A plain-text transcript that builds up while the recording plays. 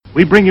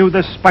We bring you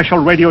this special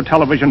radio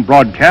television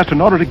broadcast in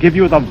order to give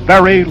you the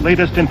very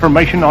latest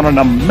information on an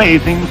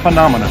amazing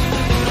phenomenon.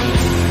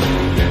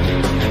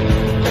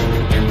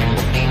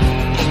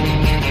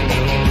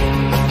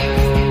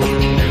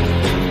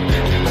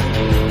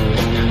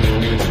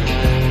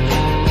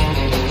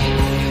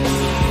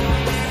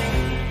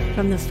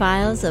 From the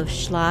files of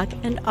Schlock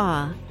and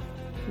Awe,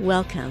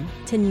 welcome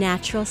to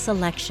Natural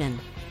Selection,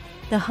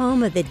 the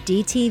home of the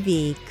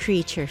DTV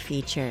Creature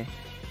Feature.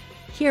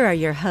 Here are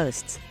your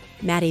hosts,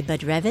 Matty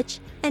Budrevich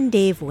and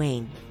Dave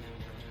Wayne.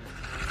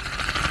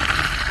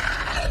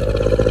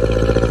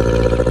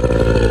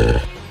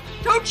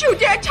 Don't you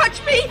dare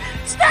touch me!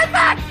 Stand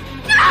back!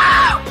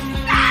 No!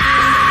 No!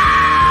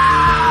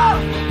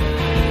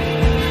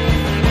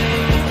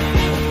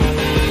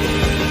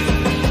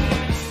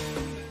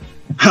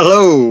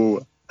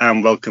 Hello,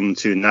 and welcome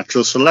to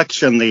Natural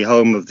Selection, the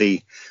home of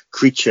the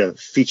Creature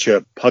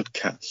Feature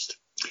podcast.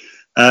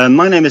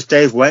 My name is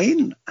Dave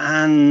Wayne,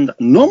 and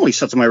normally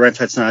sat on my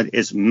right-hand side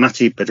is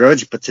Matty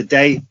Bedroj, but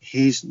today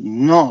he's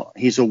not.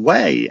 He's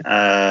away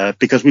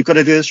because we've got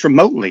to do this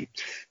remotely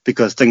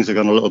because things are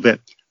going a little bit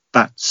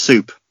bat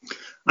soup.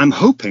 I'm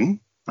hoping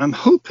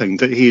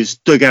that he's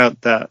dug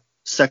out that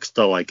sex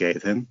doll I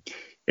gave him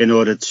in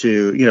order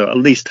to, at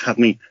least have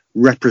me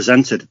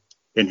represented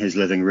in his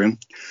living room.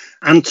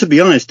 And to be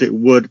honest, it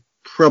would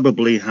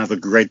probably have a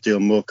great deal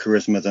more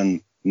charisma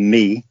than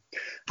me.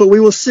 But we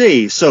will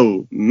see.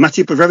 So,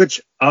 Matty Bedrevich,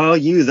 are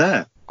you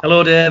there?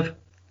 Hello, Dave.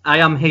 I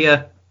am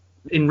here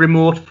in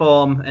remote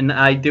form, and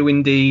I do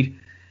indeed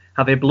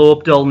have a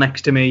blow-up doll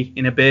next to me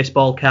in a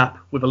baseball cap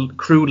with a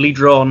crudely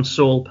drawn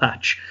soul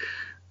patch.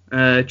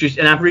 And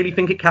I really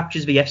think it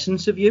captures the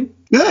essence of you.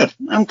 Good.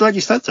 I'm glad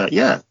you said that.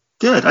 Yeah,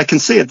 good. I can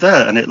see it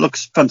there, and it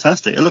looks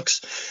fantastic. It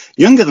looks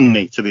younger than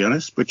me, to be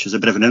honest, which is a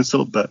bit of an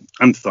insult, but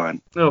I'm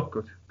fine. Oh,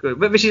 good.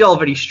 But this is all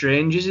very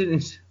strange, isn't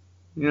it?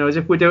 As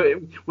if we're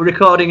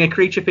recording a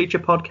Creature Feature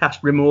podcast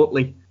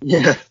remotely.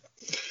 Yeah,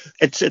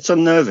 it's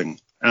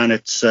unnerving, and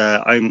it's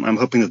I'm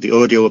hoping that the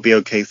audio will be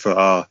okay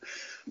for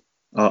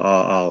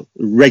our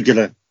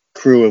regular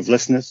crew of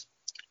listeners.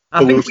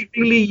 I think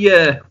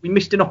we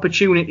missed an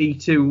opportunity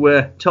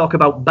to talk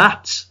about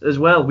bats as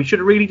well. We should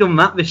have really done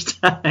that this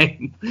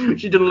time. We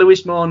should have done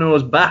Lewis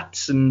Morneau's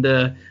Bats and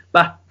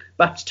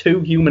Bats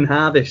 2 Human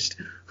Harvest.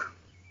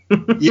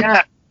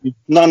 Yeah,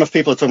 not enough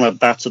people are talking about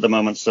bats at the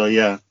moment, so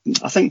yeah,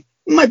 I think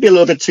it might be a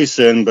little bit too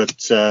soon,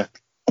 but,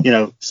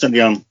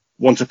 certainly I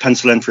want to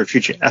pencil in for a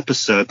future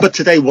episode. But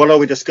today, what are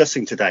we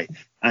discussing today?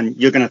 And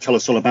you're going to tell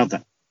us all about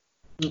that.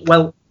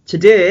 Well,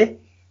 today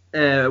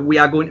we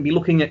are going to be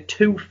looking at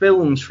two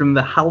films from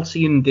the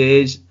halcyon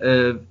days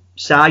of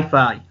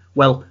Sci-Fi.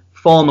 Well,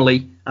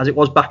 formerly, as it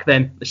was back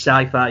then, the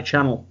Sci-Fi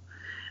Channel.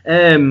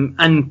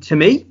 And to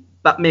me,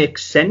 that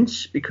makes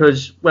sense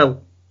because,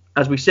 well,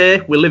 as we say,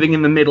 we're living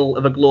in the middle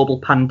of a global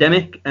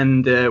pandemic,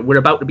 and we're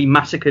about to be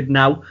massacred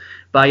now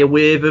by a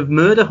wave of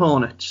murder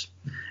hornets.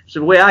 So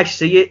the way I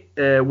see it,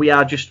 we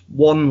are just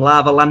one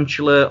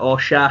lavalantula or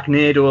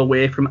Sharknado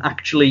away from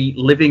actually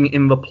living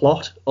in the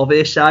plot of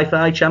a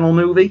Sci-Fi Channel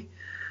movie.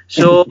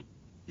 So,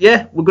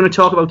 yeah, we're going to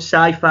talk about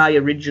Sci-Fi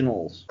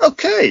Originals.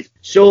 Okay.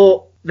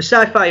 So the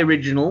Sci-Fi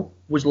Original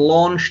was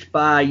launched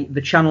by the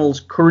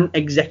channel's current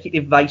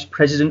Executive Vice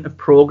President of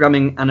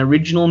Programming and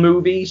Original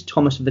Movies,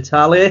 Thomas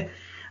Vitale,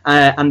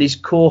 and his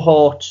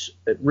cohorts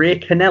Ray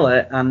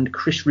Cannella and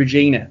Chris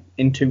Regina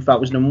in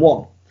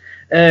 2001.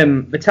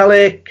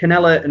 Vitale,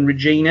 Cannella and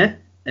Regina,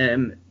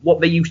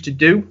 what they used to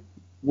do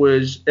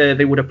was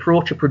they would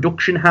approach a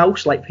production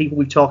house like people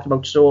we've talked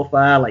about so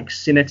far, like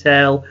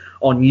Cinetel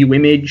or New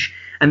Image,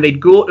 and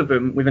they'd go to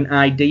them with an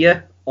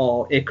idea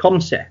or a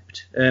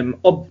concept.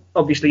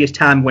 Obviously, as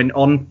time went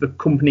on, the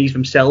companies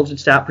themselves would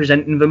start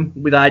presenting them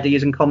with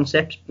ideas and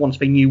concepts once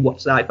they knew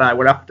what sci-fi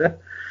were after.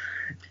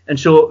 And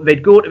so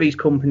they'd go to these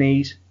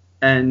companies,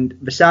 and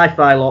the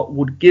sci-fi lot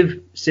would give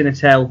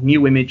Cinetel,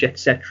 New Image,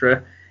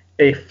 etc.,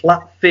 a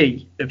flat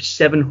fee of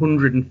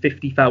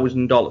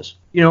 $750,000.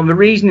 The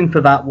reasoning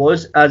for that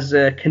was, as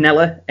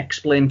Cannella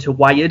explained to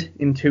Wired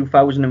in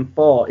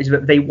 2004, is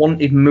that they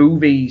wanted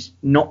movies,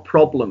 not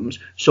problems,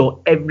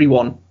 so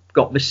everyone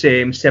got the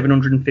same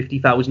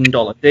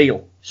 $750,000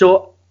 deal.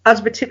 So,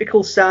 as the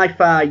typical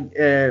sci-fi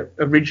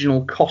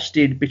original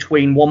costed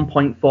between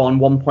 1.4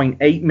 and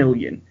 1.8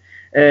 million,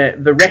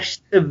 the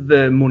rest of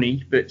the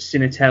money that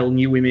Cinetel,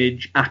 New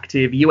Image,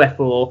 Active,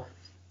 UFO,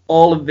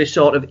 all of the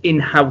sort of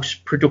in-house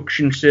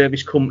production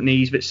service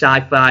companies that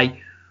Sci-Fi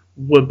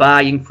were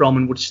buying from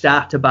and would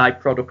start to buy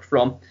product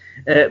from,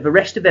 the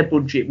rest of their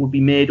budget would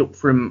be made up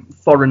from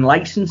foreign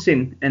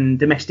licensing and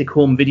domestic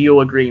home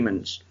video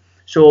agreements.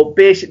 So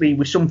basically,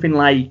 with something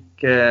like,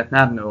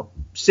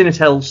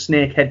 Cinetel's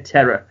Snakehead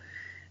Terror,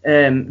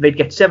 they'd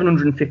get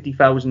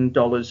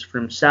 $750,000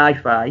 from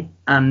Sci-Fi,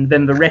 and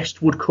then the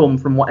rest would come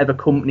from whatever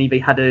company they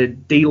had a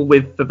deal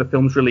with for the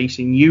film's release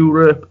in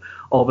Europe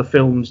or the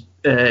film's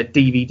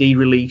DVD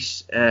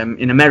release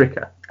in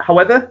America.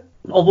 However,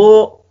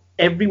 although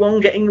everyone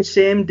getting the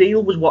same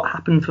deal was what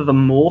happened for the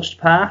most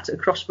part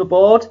across the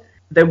board,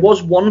 There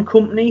was one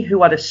company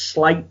who had a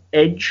slight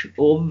edge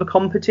over the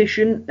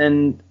competition,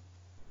 and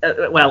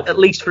well, at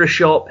least for a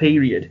short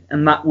period,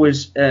 and that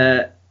was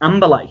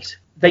Amberlight.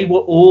 They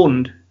were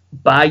owned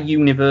by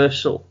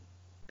Universal,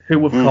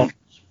 who of course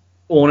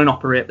own and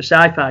operate the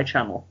Sci-Fi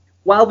Channel.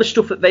 While the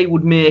stuff that they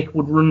would make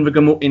would run the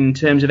gamut in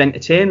terms of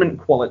entertainment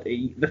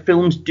quality, the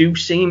films do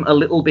seem a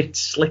little bit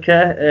slicker,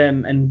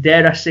 and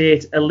dare I say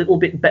it, a little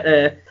bit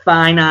better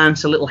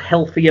finance, a little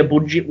healthier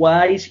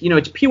budget-wise. You know,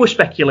 it's pure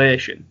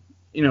speculation,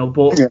 you know,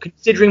 but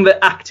considering that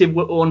Active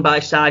were owned by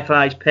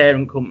Sci-Fi's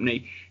parent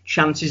company,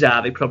 chances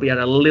are they probably had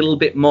a little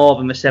bit more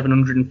than the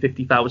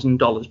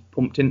 $750,000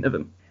 pumped into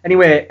them.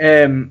 Anyway,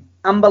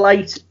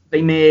 Amberlight,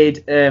 they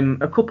made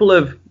a couple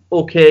of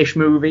okay-ish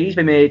movies.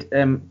 They made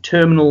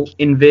Terminal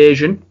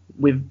Invasion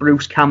with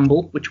Bruce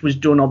Campbell, which was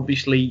done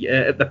obviously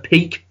at the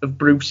peak of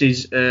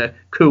Bruce's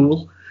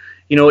cool.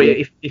 You know,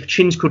 if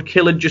Chins Could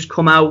Kill had just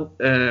come out,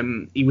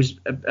 he was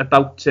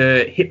about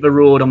to hit the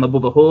road on the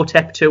Bubba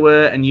Hotep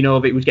tour, and you know,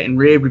 he was getting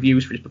rave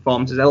reviews for his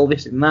performance as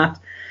Elvis in that.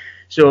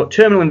 So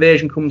Terminal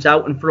Invasion comes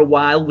out, and for a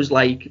while was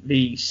like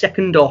the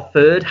second or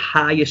third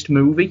highest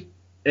movie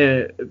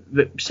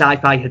that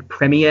Sci-Fi had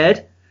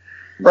premiered.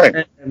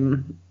 Right.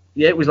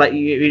 Yeah, it was like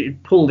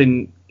it pulled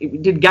in.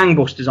 It did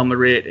gangbusters on the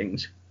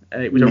ratings.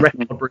 It was a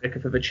record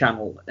breaker for the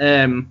channel.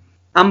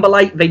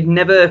 Amberlight, they'd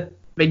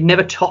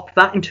never topped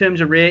that in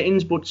terms of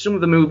ratings, but some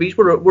of the movies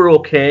were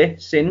okay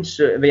since.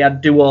 They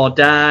had Do or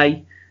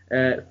Die,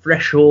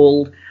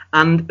 Threshold,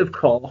 and of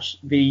course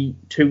the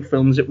two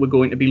films that we're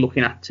going to be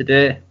looking at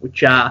today,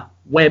 which are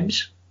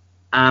Webs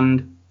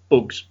and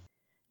Bugs.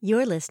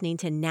 You're listening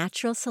to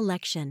Natural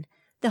Selection,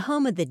 the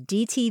home of the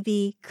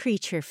DTV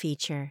Creature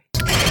Feature.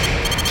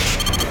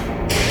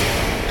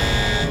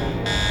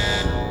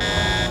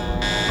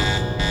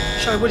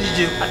 Charlie, what did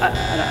you do?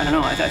 I don't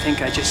know. I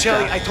think I just...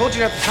 Charlie, I told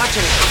you not to touch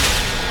anything.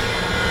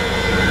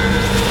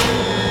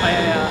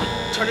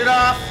 Turn it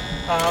off.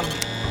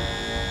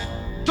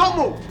 Don't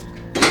move.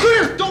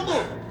 Clear. Don't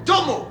move.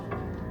 Don't move.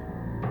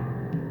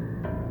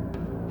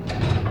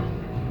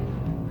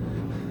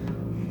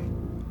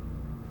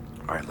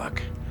 All right,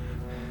 look.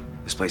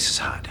 This place is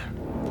hot.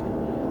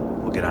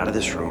 We'll get out of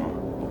this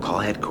room. We'll call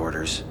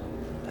headquarters,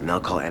 and they'll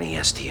call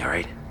NEST. All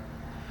right?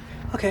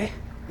 Okay.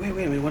 Wait a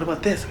minute. What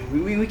about this?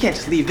 We can't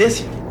just leave this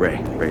here.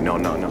 Ray, no.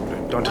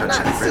 Don't touch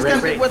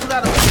that. Ray. What's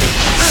that?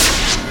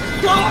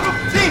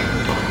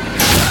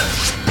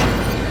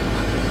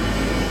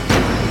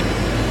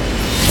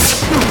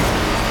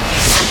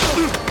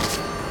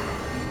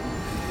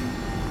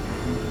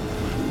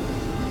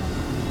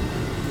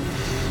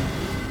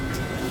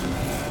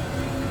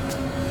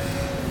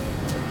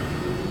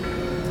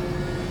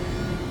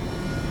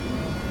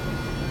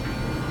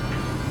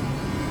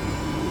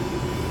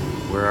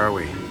 Where are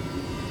we?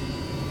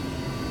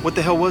 What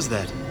the hell was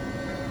that?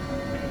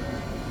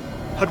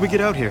 How'd we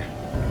get out here?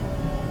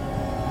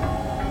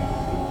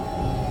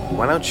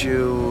 Why don't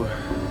you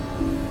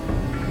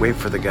wait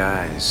for the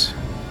guys?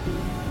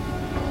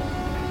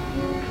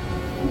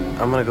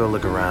 I'm gonna go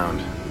look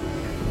around.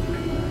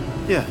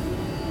 Yeah.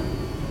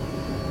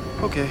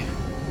 Okay.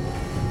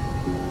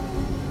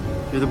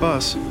 You're the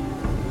boss.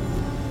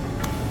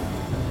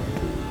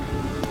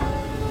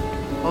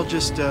 I'll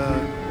just,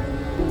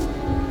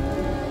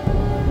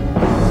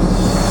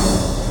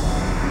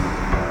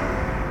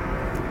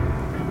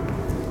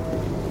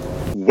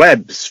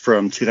 Webs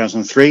from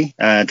 2003,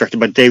 directed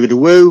by David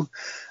Wu,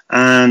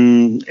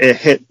 and it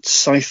hit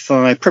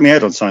Sci-Fi,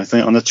 premiered on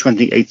Sci-Fi on the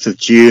 28th of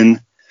June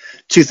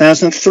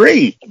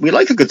 2003. We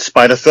like a good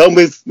spider film.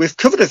 We've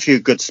covered a few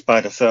good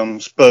spider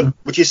films, but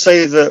would you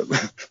say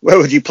that, where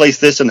would you place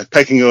this in the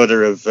pecking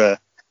order of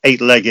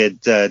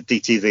eight-legged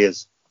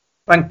DTVers?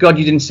 Thank God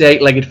you didn't say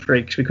Eight-Legged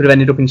Freaks. We could have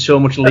ended up in so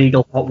much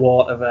legal hot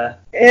water there.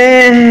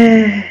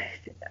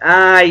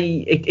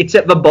 It's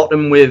at the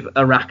bottom with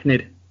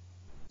Arachnid.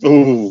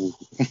 Ooh.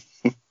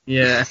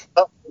 Yeah.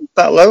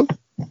 That low?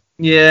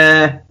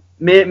 Yeah.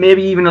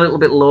 Maybe even a little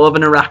bit lower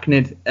than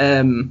Arachnid.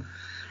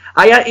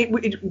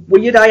 It's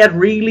weird. I had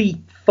really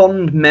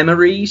fond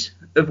memories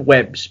of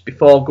Webs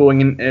before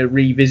going in to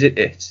revisit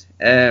it.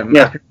 I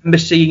remember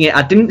seeing it.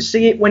 I didn't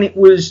see it when it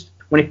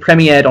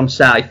premiered on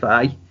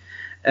Sci-Fi.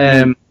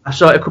 I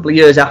saw it a couple of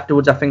years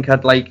afterwards. I think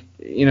I'd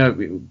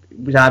it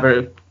was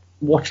either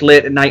watched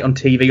late at night on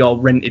TV or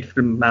rented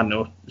from, I don't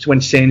know, it's when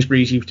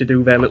Sainsbury's used to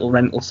do their little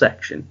rental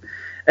section.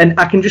 And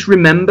I can just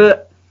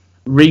remember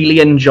really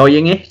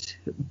enjoying it,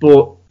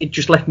 but it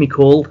just left me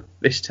cold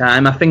this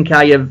time. I think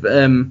I have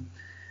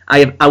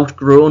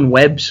outgrown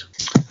Webs.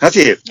 Have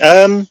you?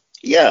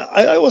 Yeah,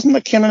 I wasn't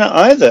that keen on it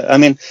either. I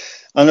mean,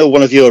 I know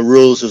one of your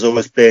rules has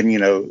always been,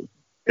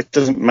 it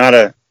doesn't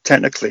matter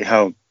technically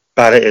how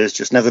bad it is,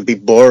 just never be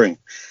boring.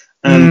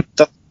 And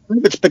that's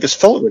its biggest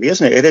fault, really,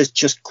 isn't it? It is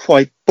just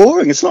quite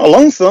boring. It's not a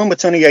long film.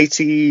 It's only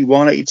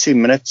 81, 82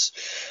 minutes.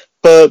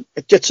 But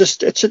it's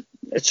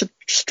a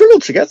struggle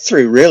to get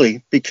through,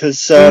 really,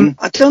 because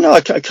I don't know.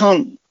 I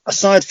can't,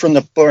 aside from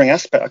the boring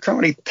aspect, I can't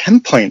really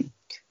pinpoint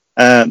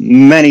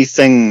many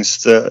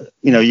things that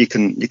you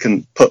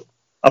can put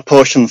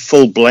apportion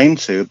full blame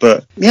to,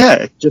 but yeah,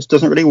 it just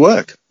doesn't really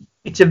work.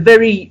 It's a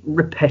very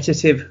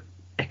repetitive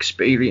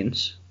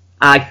experience,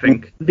 I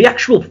think.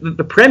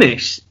 The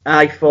premise,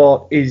 I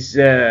thought, is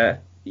the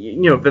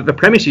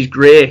premise is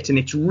great, and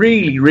it's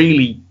really,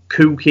 really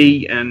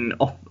kooky and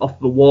off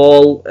the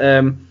wall.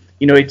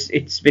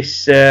 It's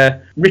this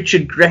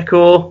Richard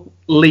Grieco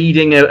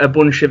leading a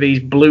bunch of these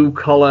blue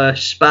collar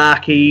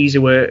sparkies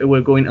who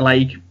are going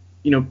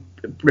to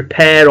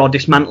repair or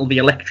dismantle the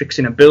electrics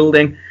in a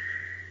building,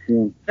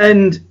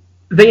 and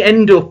they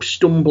end up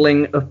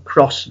stumbling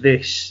across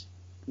this,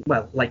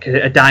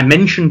 a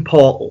dimension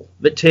portal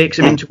that takes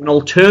them into an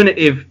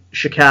alternative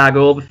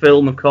Chicago. The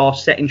film, of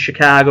course, set in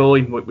Chicago,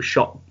 even though it was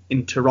shot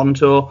in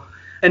Toronto.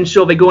 And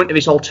so they go into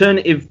this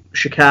alternative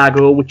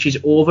Chicago, which is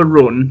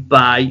overrun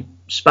by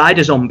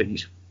spider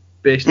zombies.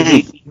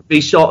 Basically,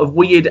 these sort of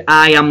weird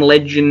I Am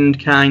Legend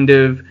kind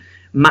of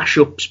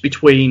mashups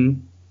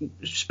between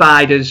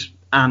spiders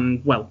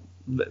and,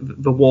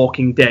 the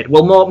Walking Dead.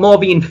 Well, more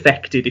the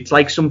Infected. It's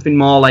like something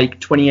more like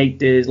 28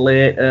 Days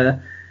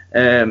Later.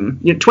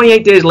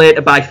 28 Days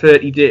Later by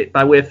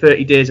way of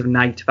 30 Days of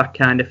Night, that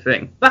kind of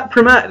thing. That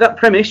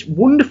premise,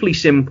 wonderfully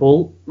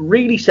simple,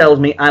 really sells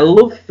me. I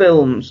love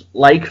films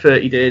like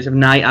 30 Days of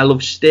Night. I love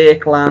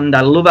Stakeland.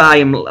 I love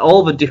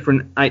all the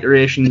different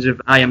iterations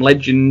of I Am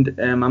Legend.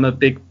 I'm a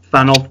big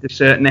fan of to a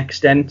certain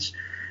extent.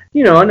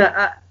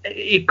 And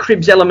it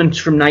cribs elements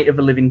from Night of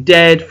the Living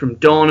Dead, from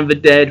Dawn of the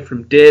Dead,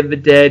 from Day of the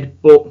Dead,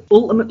 but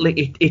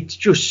ultimately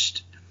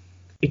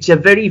it's a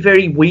very,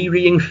 very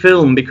wearying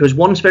film, because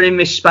once they're in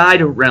this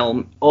spider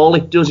realm, all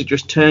it does, it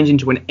just turns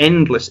into an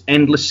endless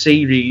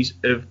series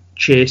of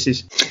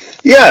chases.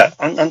 Yeah,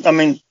 and I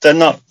mean, they're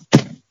not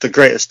the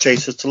greatest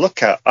chases to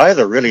look at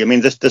either, really. I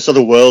mean, this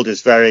other world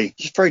is very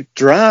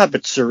drab.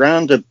 It's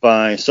surrounded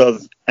by sort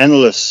of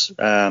endless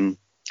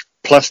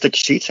plastic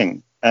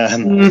sheeting.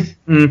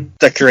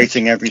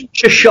 Decorating every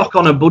shock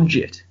on a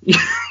budget,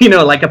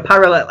 like a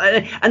parallel.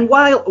 And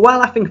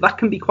while I think that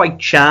can be quite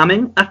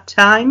charming at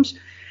times,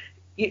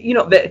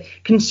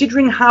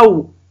 considering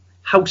how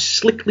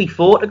slickly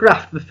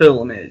photographed the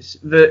film is,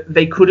 that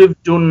they could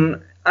have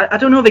done. I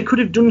don't know. They could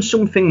have done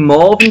something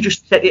more than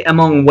just set it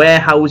among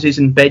warehouses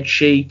and bed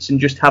sheets and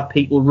just have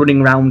people running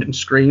around and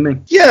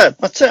screaming. Yeah,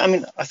 that's it. I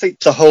mean, I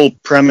think the whole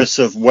premise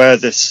of where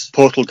this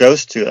portal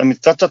goes to. I mean,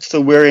 that's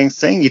the wearying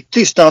thing. You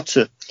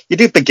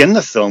do begin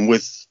the film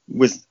with,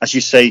 as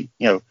you say,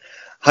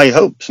 high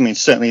hopes. I mean,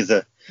 certainly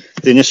the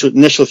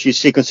initial few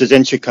sequences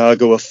in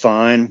Chicago are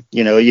fine.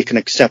 You can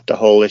accept the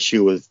whole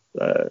issue with,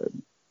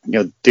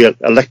 the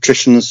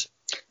electricians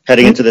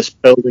heading into this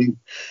building,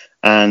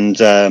 and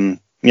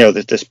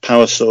this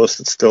power source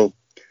that's still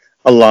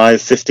alive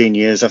 15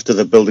 years after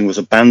the building was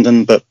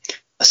abandoned. But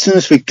as soon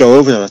as we go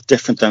over to a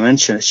different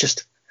dimension, it's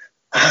just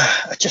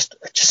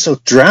so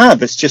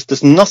drab. It's just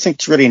there's nothing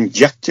to really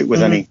inject it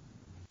with any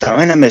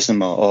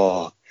dynamism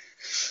or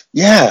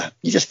you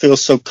just feel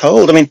so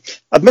cold. I mean,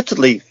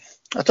 admittedly,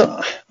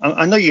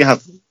 I know you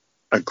have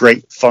a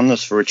great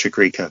fondness for Richard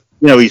Grieco.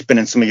 He's been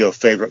in some of your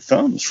favorite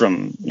films,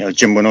 from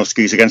Jim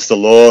Wynorski's Against the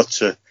Law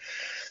to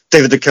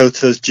David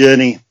Dakota's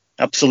Journey,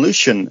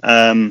 Absolution,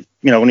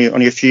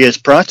 only a few years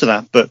prior to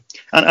that, but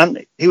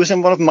and he was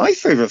in one of my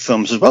favorite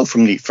films as well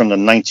from the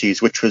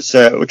 90s, which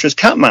was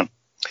Catman,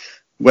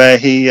 where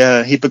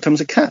he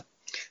becomes a cat.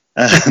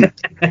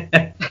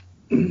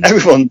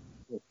 Everyone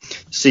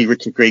see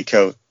Richard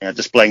Grieco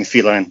displaying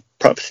feline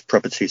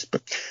properties,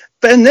 but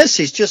in this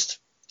he's just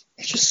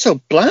so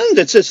bland.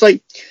 It's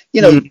like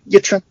you're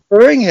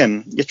transferring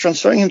him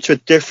to a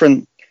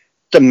different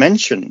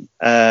dimension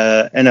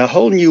in a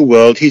whole new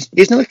world. He's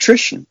an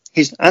electrician.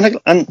 He's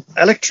an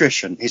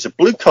electrician. He's a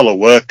blue collar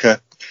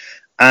worker,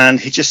 and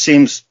he just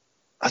seems.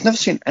 I've never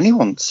seen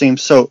anyone seem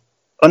so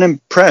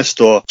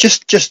unimpressed, or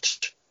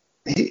just.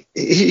 He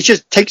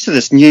just takes to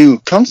this new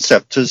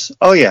concept as,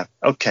 oh yeah,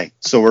 okay,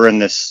 so we're in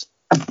this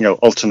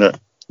alternate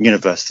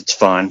universe. That's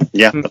fine.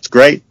 Yeah, that's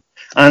great.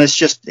 And it's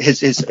just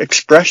his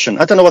expression.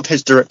 I don't know what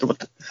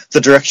what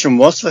the direction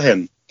was for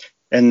him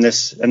in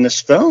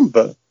this film,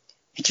 but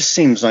he just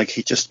seems like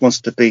he just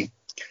wants to be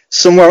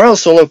somewhere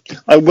else. Although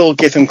I will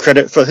give him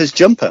credit for his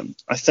jumper.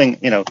 I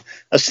think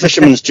as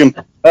fisherman's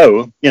jumper,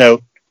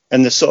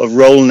 in this sort of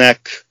roll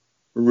neck,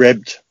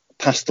 ribbed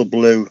pastel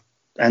blue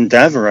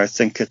endeavor, I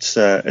think it's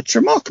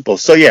remarkable.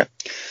 So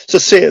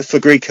see it for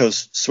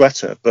Grieco's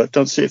sweater, but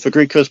don't see it for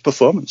Grieco's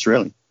performance,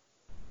 really.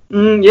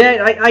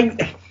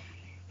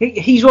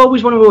 He's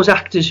always one of those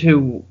actors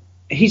who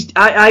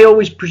I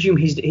always presume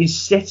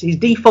his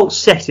default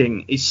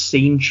setting is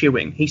scene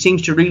chewing. He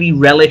seems to really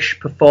relish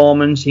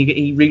performance.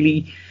 He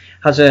really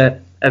has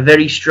a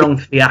very strong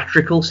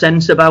theatrical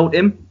sense about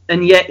him,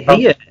 and yet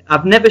here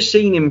I've never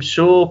seen him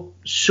so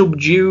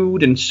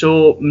subdued and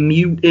so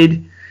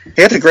muted.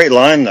 He had a great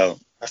line, though.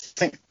 I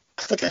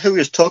forget who he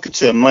was talking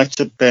to. It might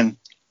have been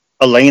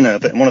Elena,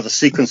 but in one of the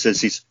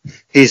sequences,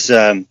 he's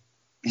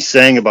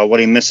saying about what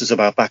he misses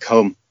about back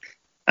home,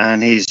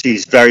 and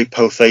he's very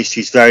po-faced.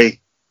 He's very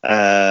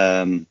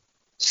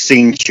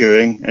scene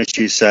chewing, as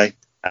you say,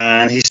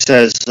 and he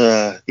says,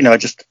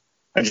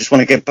 I just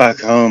want to get back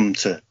home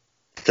to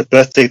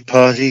birthday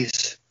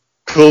parties,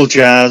 cool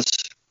jazz,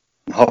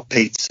 and hot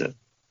pizza.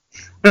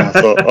 And I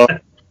thought, oh,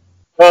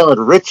 God,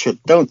 Richard,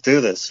 don't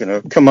do this,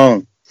 come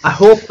on. I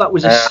hope that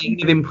was a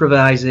scene of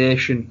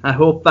improvisation. I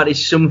hope that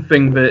is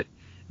something that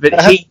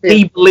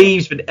he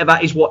believes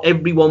that is what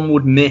everyone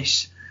would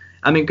miss.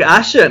 I mean,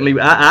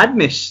 I'd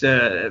miss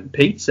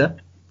pizza,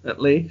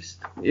 at least.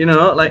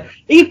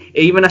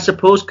 Even I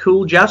suppose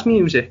cool jazz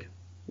music,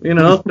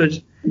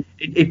 because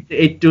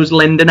it does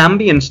lend an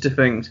ambience to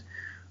things.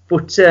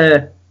 But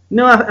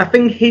no, I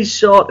think his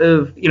sort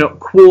of,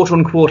 quote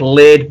unquote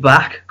laid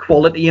back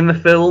quality in the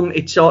film,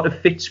 it sort of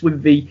fits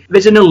with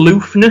there's an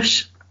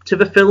aloofness to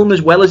the film,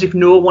 as well, as if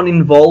no one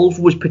involved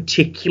was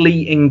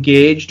particularly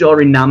engaged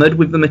or enamoured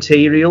with the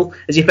material,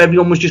 as if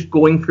everyone was just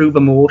going through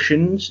the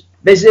motions.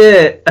 There's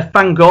a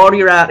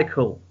Fangoria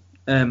article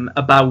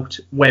about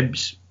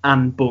webs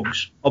and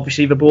bugs.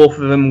 Obviously, the both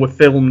of them were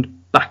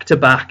filmed back to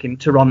back in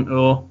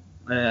Toronto,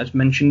 as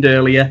mentioned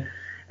earlier.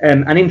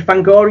 And in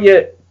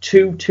Fangoria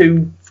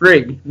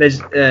 223,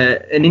 there's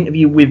an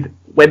interview with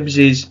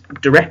Webbs'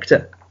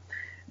 director,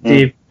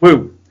 Dave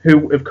Wu,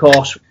 who, of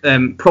course,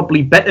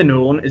 probably better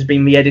known as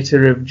being the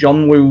editor of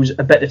John Woo's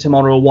A Better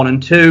Tomorrow 1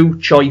 and 2,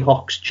 Choi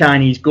Hock's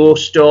Chinese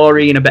Ghost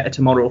Story and A Better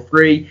Tomorrow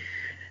 3,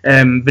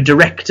 the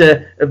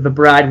director of The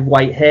Bride with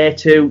White Hair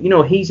 2.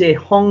 He's a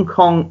Hong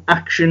Kong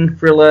action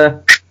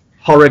thriller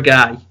horror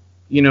guy,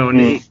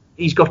 and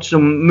he's got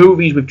some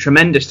movies with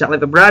tremendous talent. Like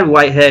The Bride with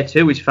White Hair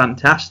 2 is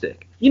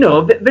fantastic.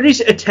 There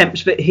is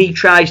attempts that he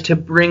tries to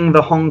bring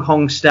the Hong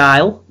Kong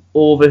style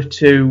over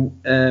to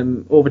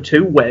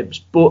Webbs,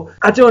 but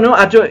I don't know.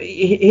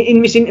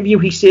 In this interview,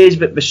 he says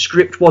that the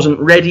script wasn't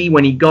ready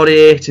when he got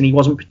it, and he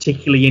wasn't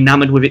particularly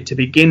enamoured with it to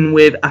begin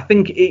with. I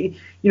think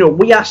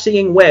we are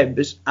seeing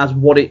Webbs as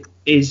what it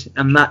is,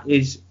 and that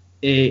is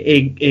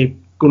a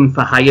gun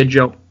for hire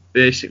job,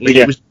 basically.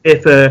 Yeah. It was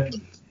for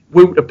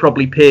Wu to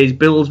probably pay his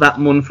bills that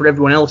month, for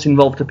everyone else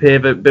involved to pay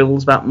the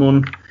bills that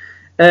month,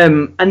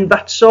 and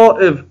that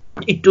sort of,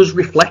 it does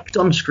reflect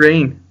on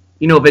screen.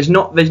 There's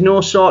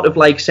no sort of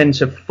like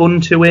sense of fun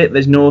to it.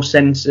 There's no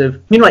sense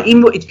of,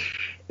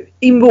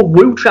 even though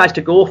Wu tries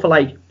to go for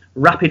like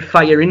rapid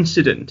fire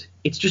incident,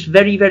 it's just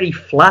very, very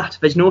flat.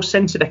 There's no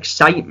sense of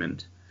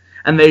excitement,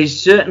 and there is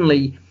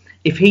certainly,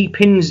 if he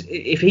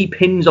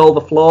pins all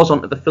the flaws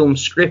onto the film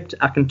script,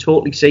 I can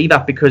totally see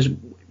that, because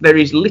there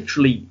is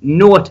literally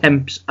no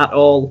attempts at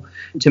all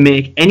to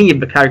make any of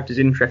the characters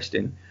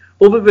interesting.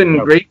 Other than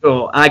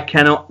Grieco, I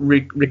cannot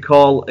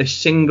recall a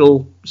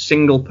single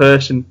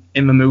person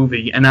in the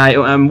movie, and I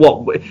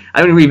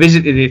only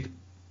revisited it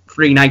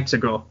 3 nights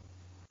ago.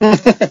 No,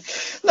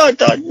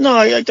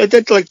 I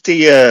did like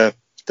the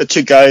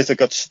two guys that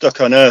got stuck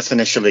on Earth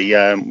initially.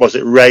 Was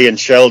it Ray and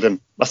Sheldon?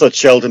 I thought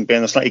Sheldon,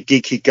 being a slightly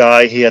geeky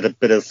guy, he had a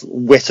bit of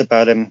wit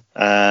about him,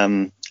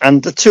 and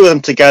the two of them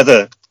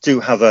together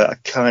do have a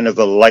kind of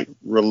a light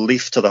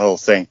relief to the whole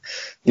thing.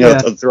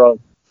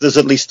 There's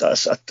at least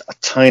a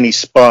tiny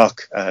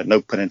spark,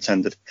 no pun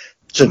intended,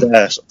 to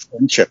their sort of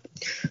friendship.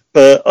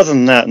 But other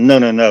than that,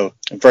 no,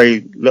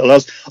 very little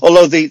else.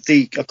 Although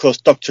of course,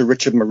 Dr.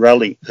 Richard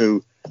Morelli,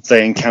 who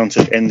they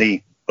encountered in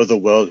the other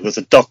world, was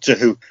a doctor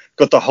who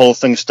got the whole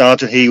thing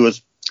started.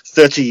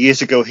 30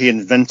 years ago, he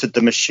invented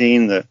the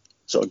machine that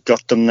sort of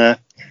got them there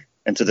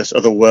into this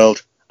other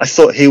world. I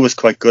thought he was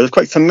quite good. I was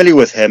quite familiar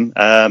with him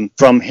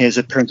from his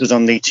appearances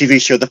on the TV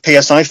show The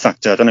PSI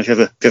Factor. I don't know if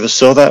you ever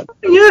saw that.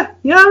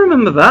 Yeah, I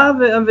remember that.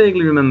 I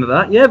vaguely remember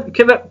that. Yeah,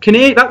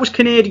 that was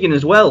Canadian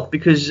as well,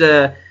 because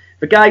the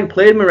guy who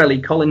played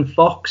Morelli, Colin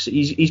Fox,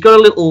 he's got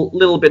a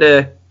little bit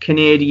of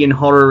Canadian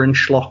horror and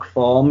schlock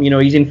form.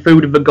 He's in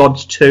Food of the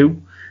Gods 2.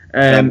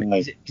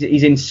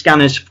 He's in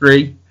Scanners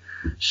 3.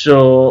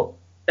 So.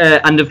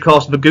 And of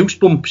course, the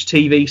Goosebumps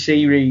TV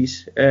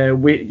series.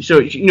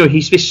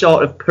 He's this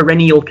sort of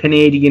perennial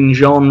Canadian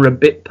genre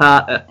bit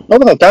parter. Oh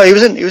no, he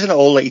was in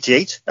all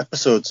 88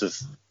 episodes of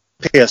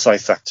PSI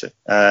Factor,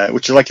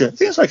 which is I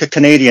think it's like a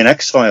Canadian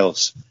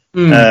X-Files,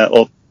 or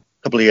a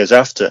couple of years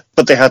after.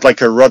 But they had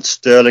like a Rod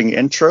Sterling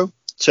intro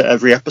to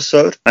every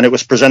episode, and it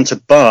was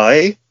presented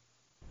by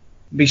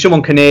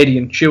someone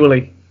Canadian,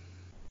 surely.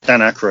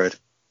 Dan Aykroyd.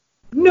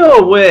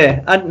 No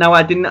way! I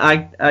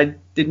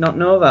did not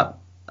know that.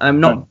 I'm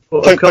not.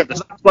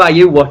 That's why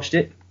you watched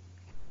it.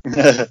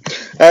 Tell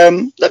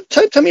me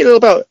a little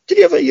about. Did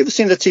you ever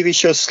seen the TV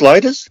show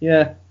Sliders?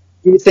 Yeah.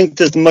 Do you think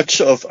there's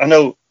much of? I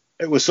know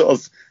it was sort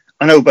of.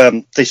 I know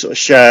they sort of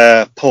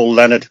share Paul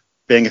Leonard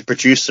being a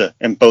producer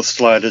in both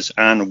Sliders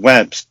and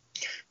Webbs.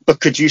 But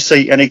could you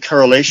see any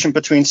correlation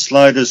between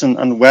Sliders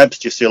and Webbs?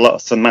 Do you see a lot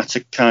of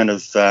thematic kind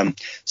of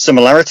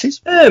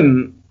similarities?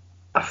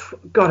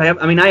 God, I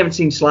haven't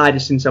seen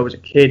Sliders since I was a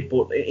kid,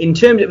 but in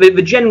terms of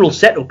the general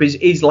setup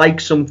is like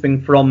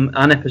something from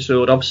an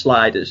episode of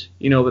Sliders,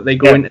 that they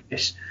go into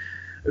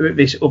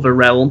this other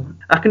realm.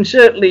 I can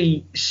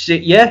certainly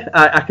see,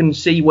 I can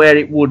see where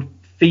it would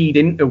feed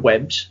into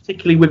Webs,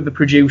 particularly with the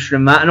producer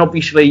and that. And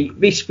obviously,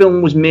 this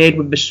film was made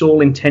with the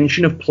sole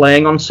intention of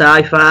playing on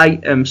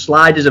Sci-Fi.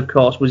 Sliders, of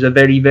course, was it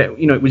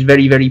was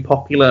very, very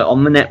popular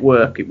on the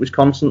network. It was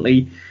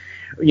constantly,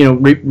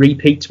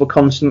 repeats were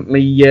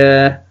constantly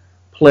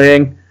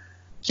playing.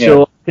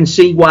 So I can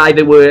see why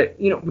they were,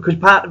 because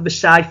part of the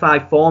Sci-Fi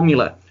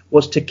formula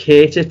was to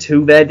cater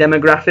to their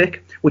demographic,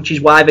 which is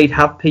why they'd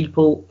have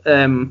people,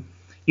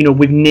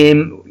 with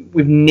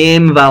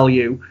name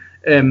value,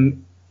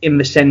 in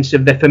the sense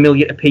of they're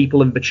familiar to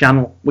people of the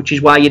channel, which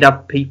is why you'd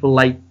have people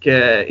like,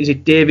 is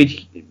it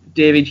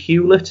David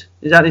Hewlett?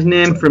 Is that his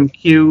name from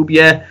Cube?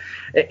 Yeah.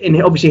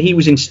 And obviously he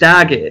was in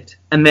Stargate,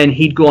 and then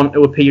he'd go on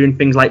to appear in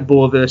things like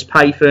Bo vs.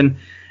 Python.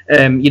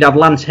 You'd have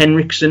Lance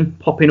Henriksen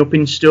popping up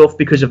in stuff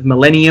because of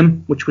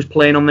Millennium, which was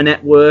playing on the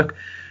network.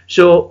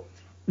 So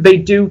they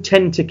do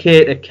tend to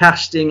cater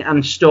casting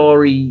and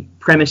story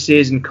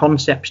premises and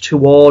concepts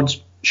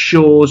towards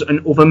shows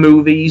and other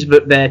movies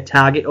that their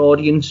target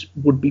audience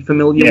would be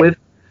familiar with.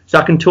 So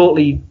I can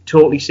totally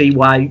see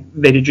why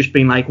they'd have just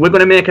been like, we're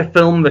going to make a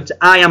film that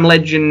I Am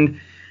Legend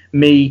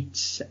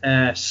meets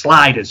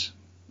Sliders.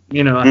 I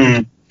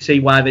can see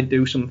why they'd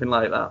do something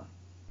like that.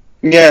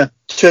 Yeah,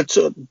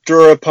 to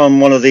draw upon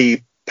one of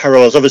the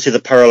parallels, obviously the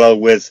parallel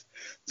with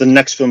the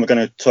next film we're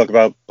going to talk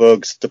about,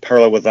 Bugs, the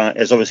parallel with that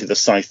is obviously the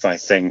sci-fi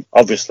thing,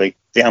 obviously,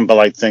 the Amber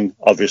Light thing,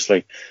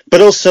 obviously.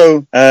 But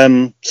also,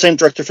 same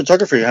director of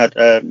photography, you had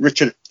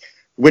Richard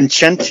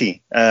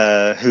Vincenti,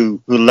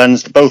 who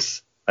lensed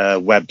both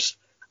Webs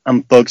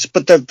and Bugs,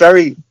 but they're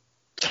very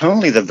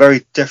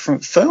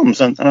different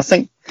films. And I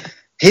think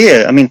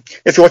here, I mean,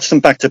 if you watch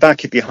them back to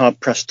back, you'd be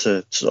hard-pressed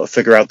to sort of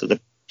figure out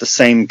that the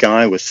same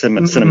guy with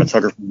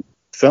cinematography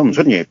films,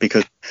 wouldn't you?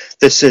 Because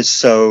this is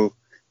so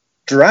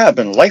drab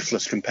and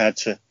lifeless compared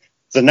to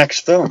the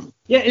next film.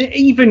 Yeah,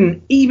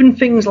 and even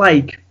things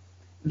like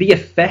the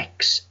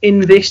effects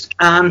in this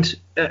aren't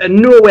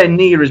nowhere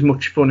near as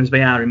much fun as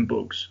they are in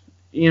Bugs.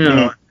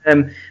 The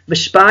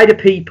Spider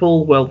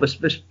People. Well, there's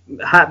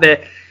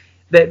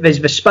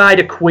the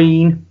Spider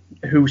Queen,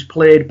 who's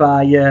played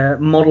by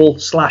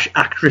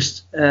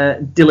model/actress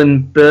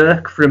Dylan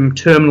Burke from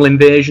Terminal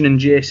Invasion and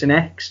Jason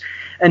X,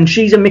 and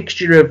she's a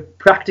mixture of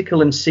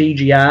practical and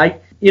CGI.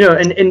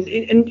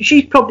 And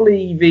she's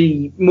probably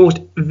the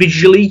most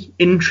visually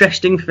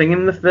interesting thing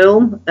in the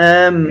film.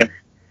 And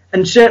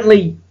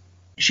certainly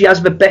she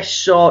has the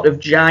best sort of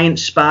giant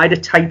spider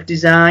type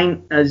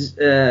design, as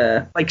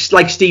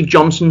like Steve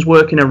Johnson's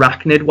work in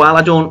Arachnid. While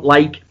I don't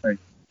like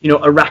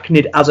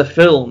Arachnid as a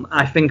film,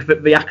 I think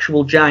that the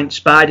actual giant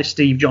spider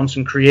Steve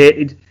Johnson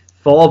created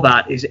for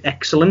that is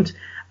excellent.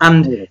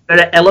 And there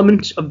are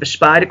elements of the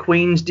Spider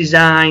Queen's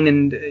design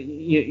and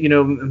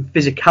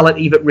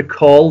physicality that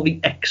recall the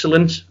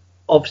excellence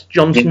of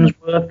Johnson's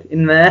work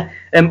in there.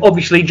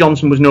 Obviously,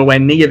 Johnson was nowhere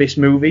near this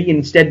movie.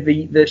 Instead,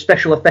 the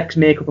special effects,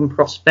 makeup, and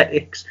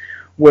prosthetics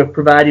were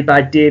provided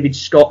by David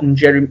Scott and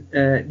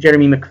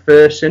Jeremy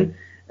McPherson.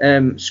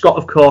 Scott,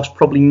 of course,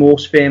 probably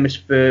most famous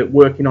for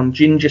working on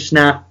Ginger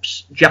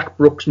Snaps, Jack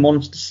Brooks'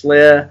 Monster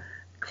Slayer,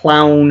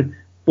 Clown,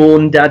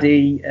 Bone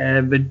Daddy,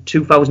 the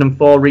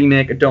 2004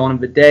 remake of Dawn of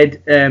the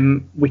Dead,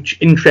 which,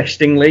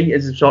 interestingly,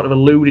 as I sort of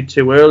alluded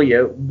to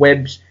earlier,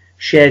 Webs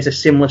shares a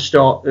similar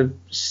sort of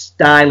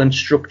style and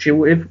structure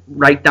with,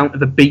 right down to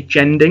the beach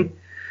ending.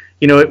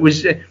 It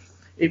was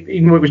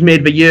even though it was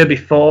made the year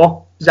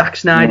before Zack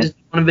Snyder's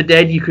Dawn of the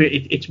Dead,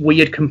 it's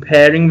weird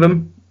comparing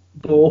them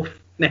both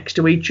next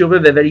to each other.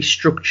 They're very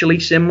structurally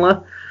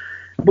similar.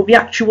 But the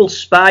actual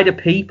spider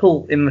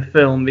people in the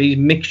film, these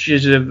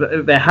mixtures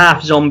of they're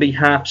half zombie,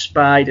 half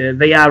spider,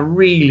 they are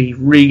really,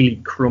 really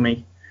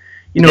crummy.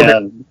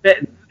 They're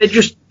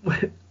just,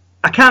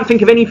 I can't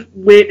think of any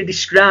way to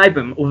describe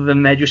them other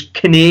than they're just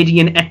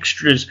Canadian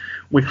extras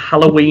with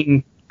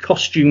Halloween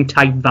costume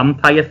type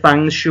vampire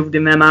fangs shoved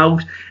in their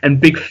mouths and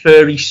big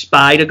furry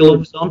spider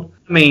gloves on.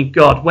 I mean,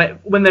 God,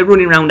 when they're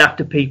running around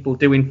after people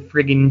doing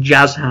friggin'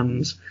 jazz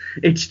hands,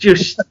 it's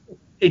just...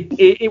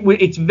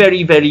 It's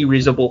very, very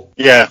risible.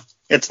 Yeah,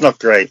 it's not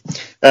great.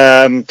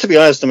 To be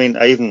honest, I mean,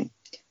 I even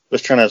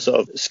was trying to sort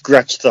of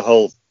scratch the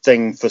whole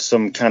thing for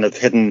some kind of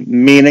hidden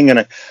meaning, and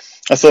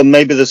I thought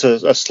maybe there's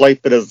a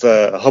slight bit of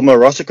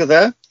homoerotica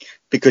there,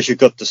 because you've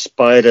got the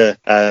spider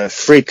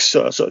freaks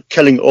sort of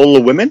killing all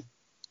the women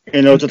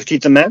in order to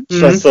keep the men.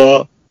 So I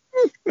thought,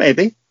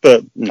 maybe.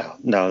 But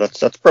no,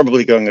 that's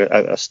probably going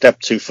a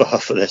step too far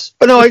for this.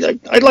 But no, I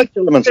like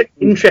the elements. It's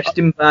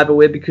interesting, by the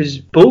way, because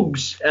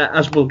Bugs,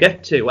 as we'll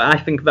get to, I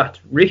think that's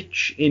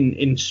rich in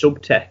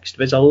subtext.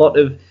 There's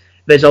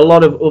a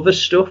lot of other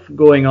stuff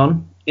going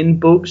on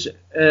in Bugs,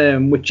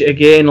 which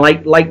again,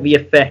 like the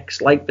effects,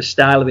 like the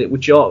style of it,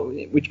 which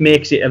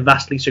makes it a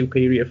vastly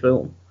superior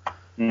film.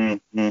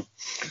 Mm-hmm.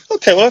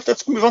 Okay, well,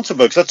 let's move on to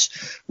Bugs.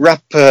 Let's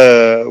wrap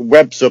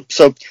Webs up.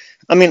 So,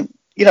 I mean,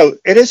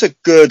 it's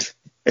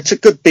a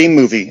good B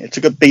movie. It's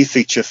a good B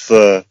feature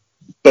for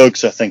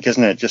Bugs, I think,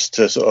 isn't it? Just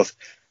to sort of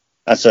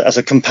as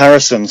a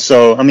comparison.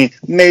 So, I mean,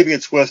 maybe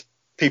it's worth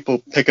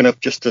people picking up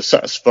just to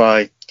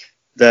satisfy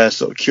their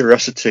sort of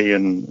curiosity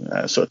and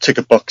sort of tick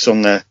a box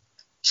on their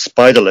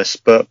spiderless,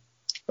 but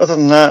other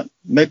than that,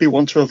 maybe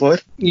one to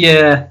avoid.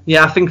 Yeah.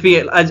 I think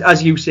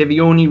as you say,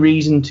 the only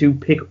reason to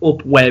pick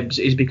up Webs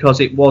is because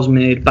it was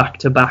made back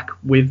to back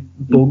with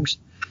Bugs,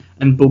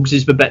 and Bugs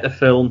is the better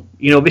film.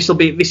 This would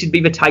be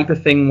the type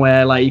of thing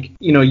where, like,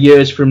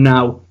 years from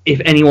now,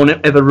 if anyone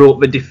ever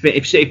wrote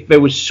if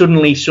there was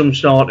suddenly some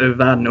sort of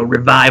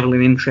revival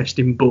in interest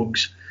in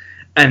Bugs,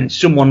 and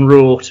someone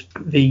wrote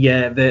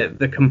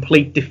the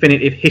complete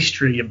definitive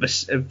history of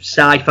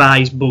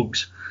sci-fi's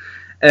Bugs.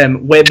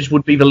 Webs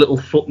would be the little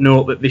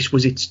footnote that this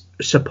was its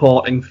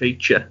supporting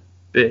feature,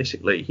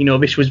 basically.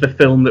 This was the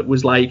film that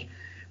was like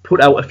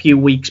put out a few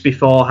weeks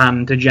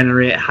beforehand to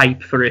generate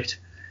hype for it.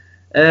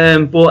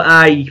 But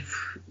I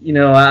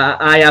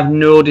have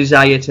no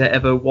desire to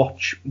ever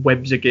watch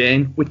Webs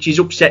again, which is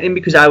upsetting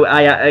because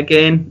I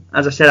again,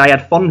 as I said, I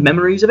had fond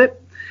memories of it.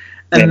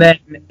 And then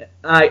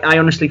I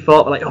honestly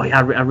thought, like, oh yeah,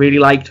 I really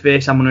liked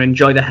this. I'm going to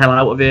enjoy the hell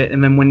out of it.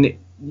 And then when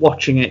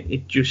watching it,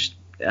 it just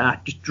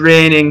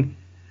draining,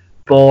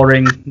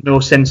 boring,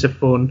 no sense of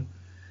fun,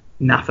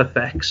 naff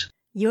effects.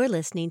 You're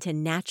listening to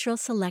Natural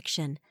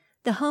Selection,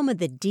 the home of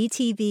the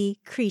DTV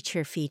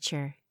Creature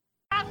Feature.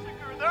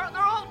 They're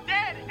all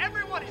dead.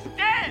 Everyone is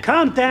dead.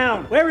 Calm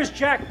down. Where is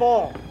Jack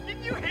Ball?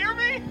 Didn't you hear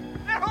me?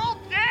 They're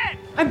all dead.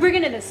 I'm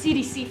bringing in the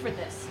CDC for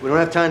this. We don't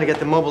have time to get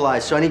them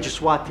mobilized, so I need your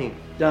SWAT team.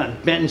 Done.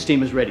 Benton's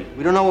team is ready.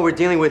 We don't know what we're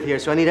dealing with here,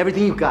 so I need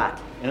everything you got.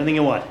 Anything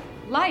you want?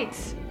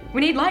 Lights. We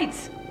need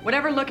lights.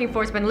 Whatever we're looking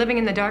for has been living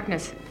in the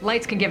darkness.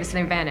 Lights can give us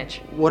an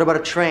advantage. What about a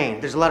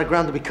train? There's a lot of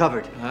ground to be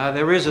covered.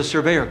 There is a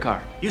surveyor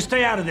car. You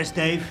stay out of this,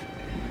 Dave.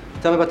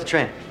 Tell me about the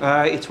train.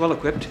 It's well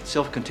equipped. It's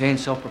self-contained,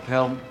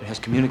 self-propelled. It has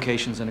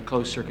communications and a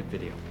closed-circuit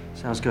video.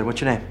 Sounds good.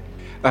 What's your name?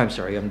 I'm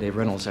sorry, I'm Dave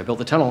Reynolds. I built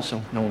the tunnel,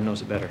 so no one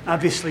knows it better.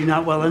 Obviously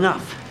not well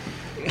enough.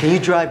 Can you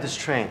drive this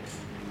train?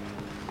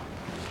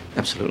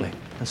 Absolutely.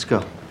 Let's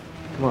go.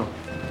 Come on.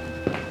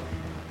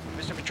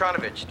 Mr.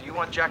 Petronovich, do you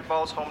want Jack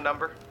Ball's home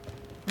number?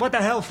 What the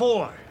hell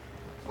for?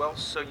 Well,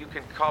 so you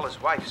can call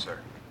his wife, sir.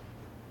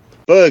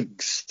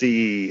 Bugs,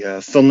 the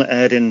film that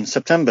aired in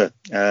September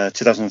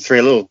 2003,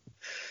 a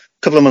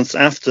couple of months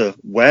after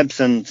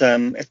Webs, and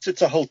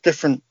it's a whole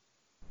different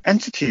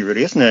entity,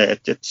 really, isn't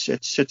it?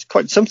 It's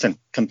quite something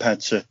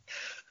compared to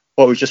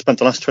what we've just spent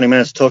the last 20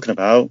 minutes talking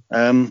about.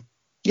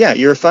 Yeah,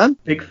 you're a fan?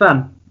 Big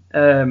fan.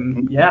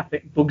 Yeah, I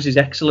think Bugs is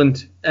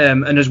excellent.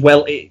 And as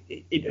well,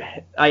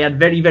 I had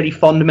very, very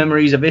fond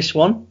memories of this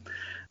one.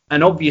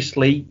 And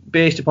obviously,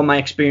 based upon my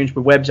experience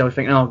with Webs, I was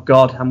thinking, oh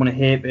God, I'm going to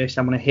hate this.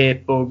 I'm going to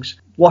hate Bugs.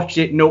 Watched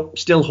it, nope,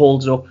 still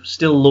holds up.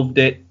 Still loved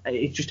it.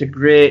 It's just a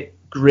great,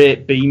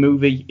 great B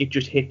movie. It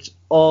just hits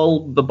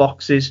all the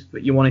boxes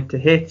that you want it to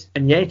hit.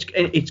 And yeah,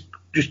 it's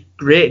just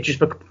great. Just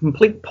the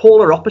complete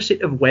polar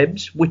opposite of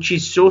Webs, which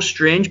is so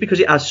strange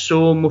because it has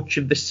so much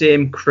of the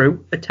same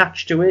crew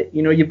attached to it.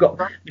 You've got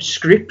the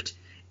script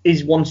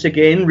is once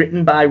again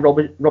written by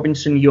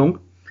Robinson Young,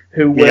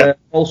 who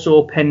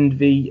also penned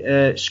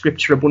the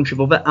scripts for a bunch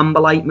of other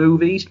Amberlight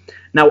movies.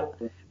 Now,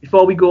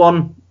 before we go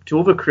on to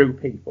other crew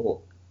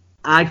people,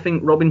 I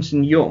think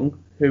Robinson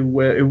Young,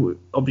 who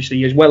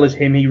obviously, as well as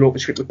him, he wrote the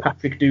script with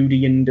Patrick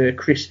Doody and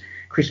Chris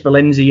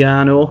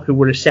Valenziano, who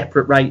were a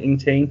separate writing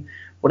team.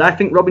 But I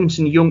think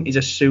Robinson Young is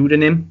a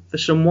pseudonym for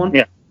someone.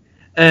 Yeah.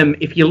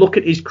 If you look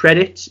at his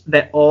credits,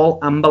 they're all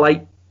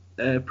Amberlight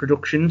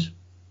productions.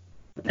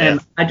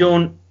 I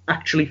don't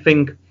actually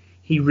think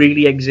he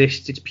really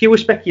exists. It's pure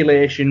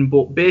speculation,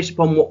 but based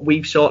upon what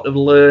we've sort of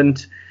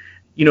learned,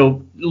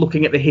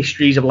 looking at the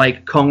histories of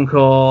like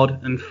Concord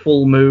and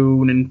Full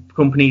Moon and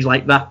companies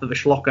like that for the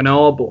Schlock and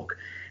Awe book,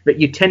 that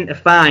you tend to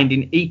find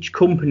in each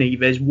company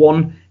there's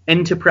one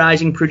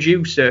enterprising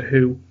producer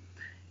who,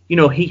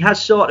 he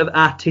has sort of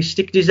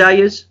artistic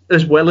desires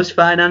as well as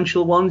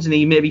financial ones, and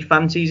he maybe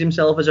fancies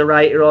himself as a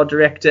writer or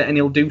director, and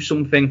he'll do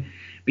something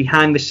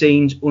behind the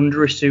scenes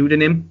under a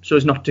pseudonym so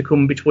as not to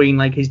come between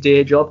like his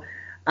day job.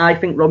 I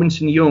think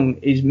Robinson Young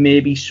is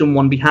maybe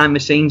someone behind the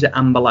scenes at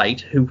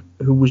Amberlight who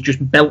was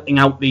just belting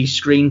out these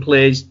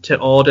screenplays to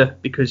order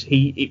because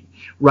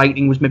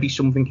writing was maybe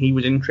something he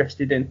was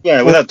interested in.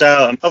 Yeah, without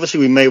doubt. Obviously,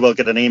 we may well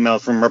get an email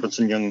from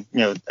Robinson Young,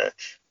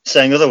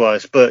 saying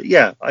otherwise. But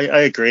yeah,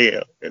 I agree.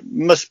 It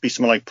must be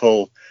someone like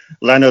Paul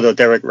Leonard or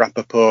Derek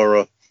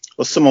Rappaport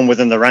or someone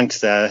within the ranks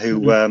there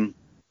who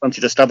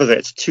wanted to stab at it.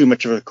 It's too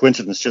much of a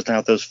coincidence just to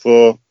have those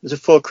four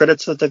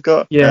credits that they've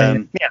got. Yeah.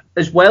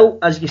 As well,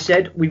 as you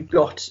said, we've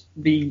got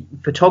the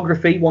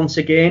photography once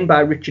again by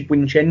Richard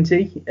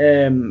Vincenti,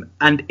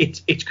 and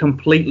it's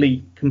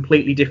completely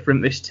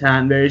different this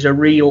time. There is a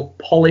real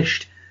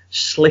polished,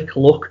 slick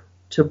look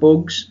to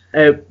Bugs.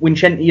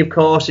 Vincenti, of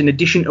course, in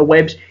addition to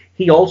Webs,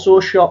 he also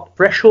shot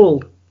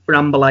Threshold for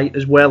Amberlight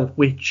as well,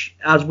 which,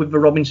 as with the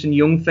Robinson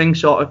Young thing,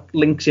 sort of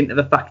links into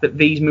the fact that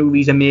these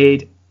movies are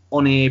made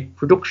on a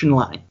production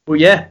line. But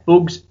yeah,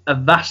 Bugs, a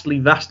vastly,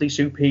 vastly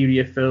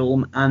superior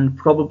film, and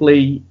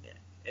probably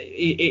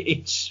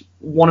it's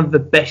one of the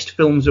best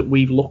films that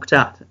we've looked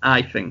at,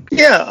 I think.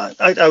 Yeah,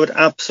 I would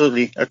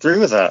absolutely agree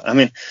with that. I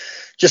mean,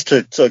 just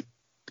to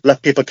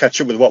let people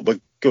catch up with what we're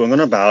going on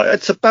about,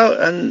 it's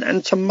about an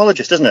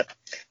entomologist, isn't it?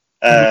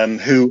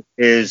 who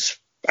is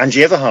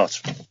Angie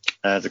Everhart,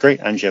 the great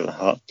Angie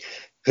Everhart,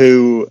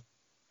 who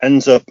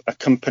ends up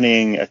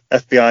accompanying an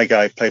FBI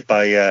guy played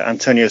by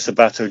Antonio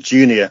Sabato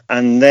Jr.,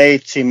 and they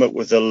team up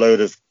with a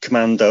load of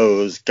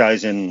commandos,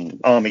 guys in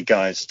army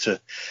guys,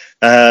 to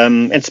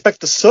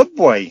inspect the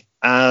subway,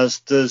 as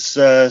there's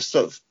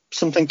sort of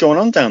something going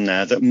on down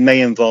there that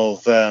may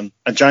involve a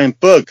giant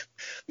bug.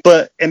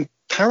 But in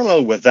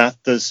parallel with that,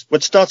 there's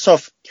what starts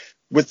off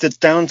with the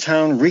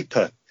Downtown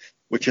Reaper,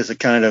 which is a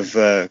kind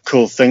of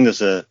cool thing.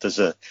 There's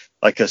a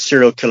like a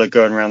serial killer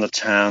going around the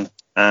town,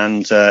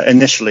 and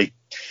initially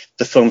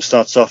the film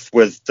starts off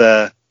with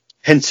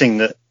hinting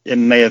that it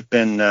may have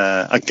been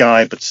a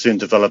guy, but soon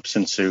develops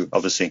into,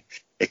 obviously,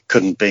 it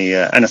couldn't be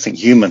anything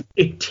human.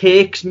 It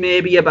takes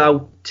maybe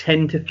about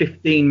 10 to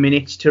 15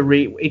 minutes to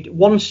read.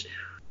 Once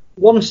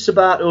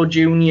Sabato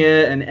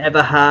Jr. and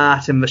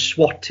Everhart and the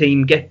SWAT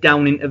team get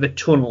down into the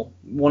tunnel,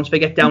 once they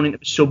get down into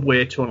the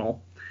subway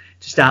tunnel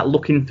to start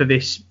looking for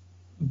this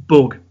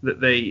bug that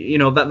they,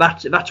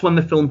 that's when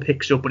the film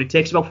picks up. But it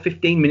takes about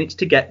 15 minutes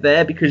to get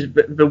there, because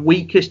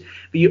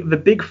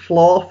the big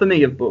flaw for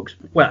me of Bugs,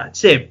 well, I'd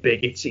say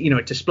big, it's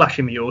it's a splash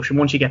in the ocean.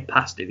 Once you get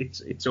past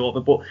it, it's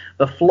over. But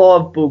the flaw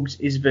of Bugs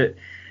is that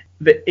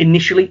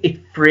initially it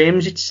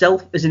frames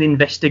itself as an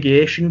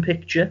investigation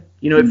picture.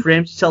 It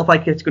frames itself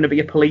like it's going to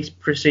be a police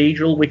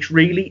procedural, which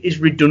really is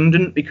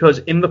redundant, because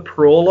in the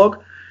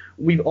prologue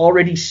we've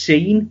already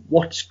seen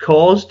what's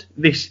caused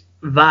this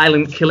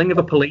violent killing of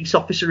a police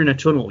officer in a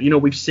tunnel.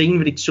 We've seen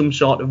that it's some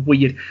sort of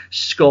weird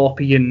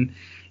scorpion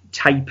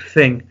type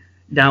thing,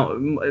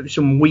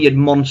 some weird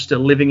monster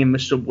living in the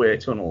subway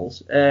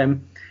tunnels.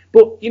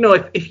 But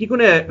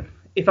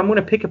if I'm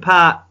gonna pick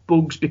apart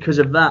Bugs because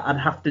of that, I'd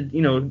have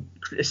to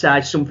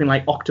criticize something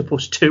like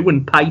Octopus 2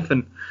 and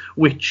Python,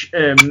 which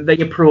they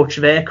approach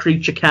their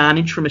creature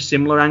carnage from a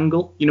similar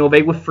angle.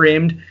 They were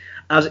framed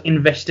as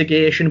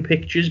investigation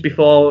pictures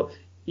before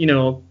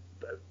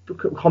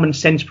common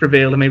sense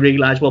prevailed, and they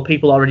realised, well,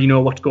 people already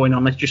know what's going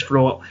on. Let's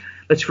throw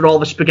all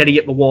the spaghetti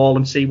at the wall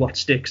and see what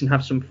sticks and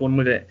have some fun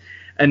with it.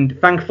 And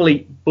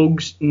thankfully,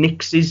 Bugs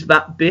nixes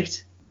that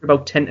bit for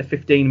about 10 to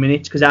 15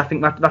 minutes, because I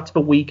think that's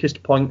the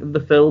weakest point of the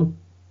film,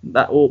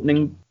 that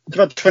opening. It's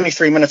about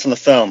 23 minutes in the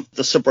film,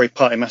 the Subway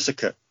Party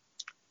Massacre,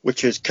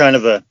 which is kind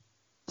of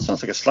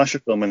sounds like a slasher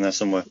film in there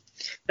somewhere.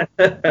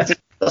 That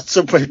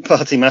Subway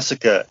Party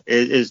Massacre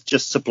is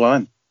just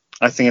sublime.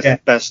 I think it's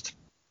the best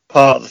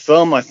part of the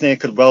film. I think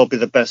it could well be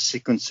the best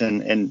sequence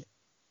in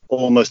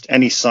almost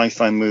any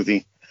sci-fi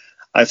movie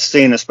I've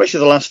seen,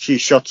 especially the last few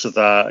shots of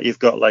that. You've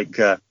got like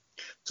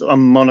sort of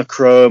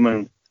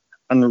monochrome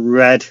and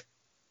red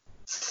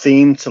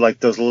theme to like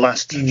those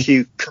last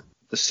few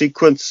the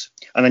sequence,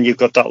 and then you've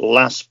got that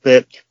last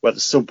bit where the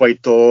subway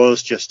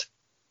doors just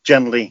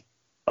gently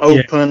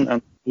open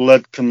and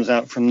blood comes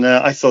out from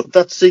there. I thought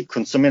that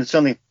sequence, it's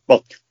only,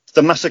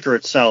 the massacre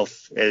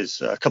itself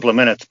is a couple of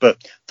minutes, but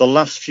the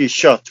last few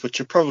shots,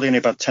 which are probably only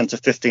about 10 to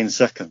 15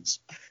 seconds,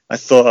 I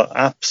thought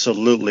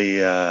absolutely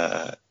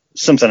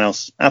something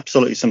else.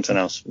 Absolutely something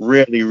else.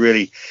 Really,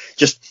 really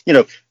just,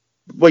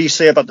 what you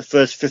say about the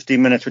first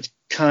 15 minutes, which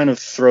kind of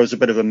throws a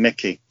bit of a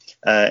Mickey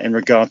in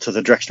regard to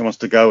the direction it wants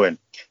to go in.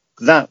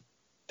 That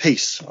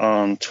piece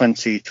on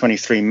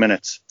 23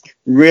 minutes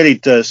really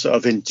does sort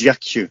of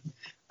inject you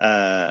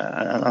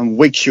and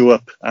wakes you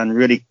up and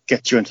really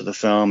gets you into the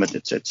film.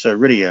 It's a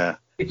really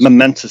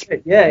momentous.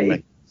 It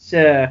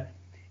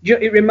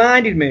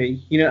reminded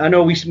me, I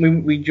know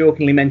we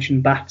jokingly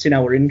mentioned Bats in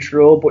our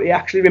intro, but it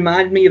actually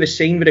reminded me of a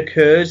scene that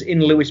occurs in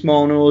Louis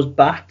Morneau's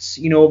Bats.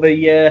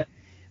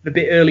 The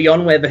bit early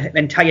on where the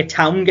entire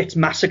town gets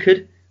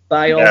massacred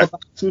by all the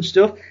bats and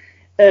stuff.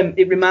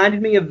 It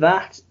reminded me of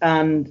that,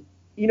 and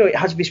it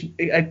has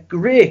a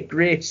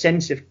great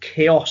sense of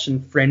chaos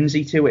and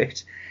frenzy to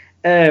it.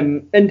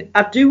 And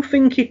I do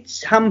think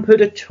it's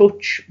hampered a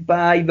touch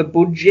by the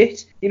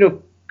budget,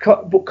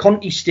 but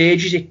Conti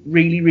stages it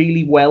really,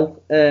 really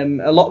well.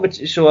 A lot of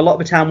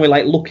the time we're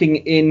like looking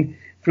in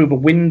through the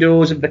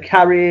windows of the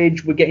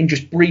carriage. We're getting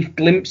just brief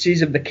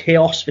glimpses of the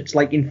chaos that's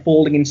like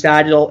unfolding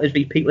inside it all as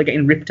the people are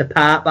getting ripped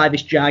apart by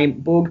this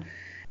giant bug.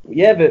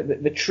 Yeah,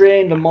 the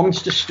train, the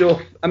monster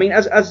stuff.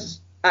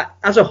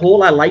 As a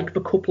whole, I like the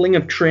coupling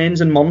of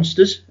trains and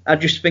monsters. I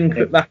just think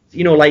that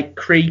like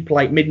Creep,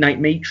 like Midnight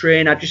Meat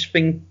Train. I just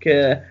think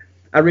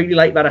I really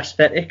like that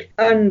aesthetic.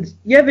 And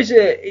yeah,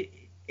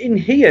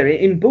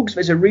 in Bugs,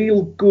 there's a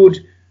real good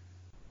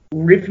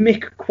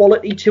rhythmic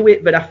quality to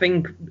it that I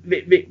think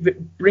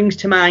that brings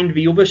to mind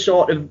the other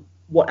sort of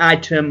what I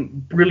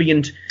term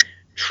brilliant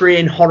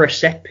train horror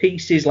set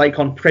pieces, like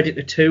on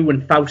Predator 2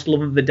 and Faust: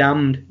 Love of the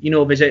Damned.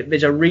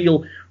 There's a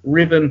real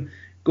rhythm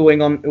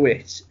going on to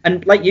it,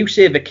 and like you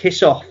say, the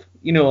kiss off,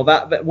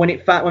 that when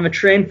the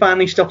train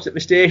finally stops at the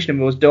station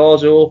and those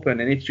doors open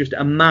and it's just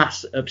a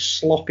mass of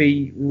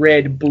sloppy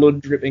red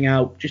blood dripping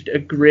out, just a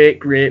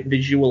great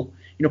visual.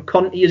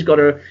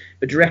 The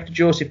director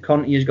Joseph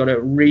Conti has got a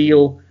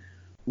real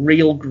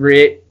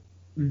great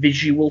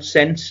visual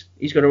sense.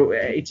 It's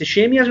a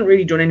shame he hasn't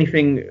really done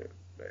anything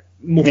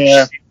much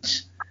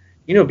since,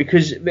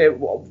 because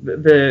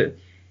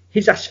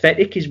his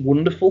aesthetic is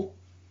wonderful.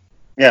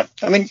 Yeah,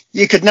 I mean,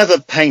 you could never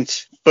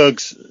paint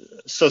bugs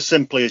so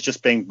simply as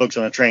just being bugs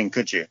on a train,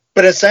 could you?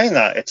 But in saying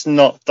that, it's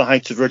not the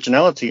height of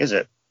originality, is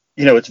it?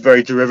 It's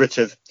very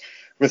derivative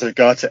with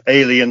regard to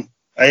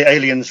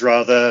aliens,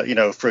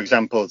 rather. For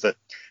example, that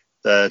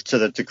to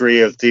the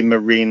degree of the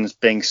Marines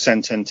being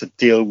sent in to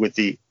deal with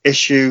the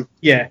issue.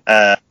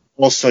 Yeah.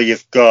 Also,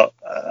 you've got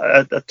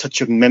a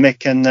touch of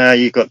mimic in there.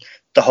 You've got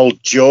the whole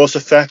Jaws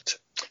effect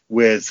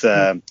with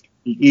the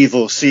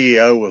evil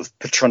CEO of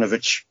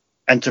Petronovich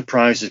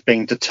Enterprises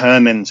being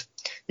determined,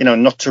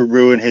 not to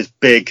ruin his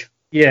big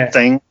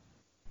thing.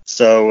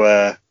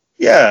 So,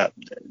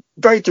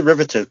 very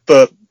derivative,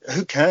 but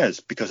who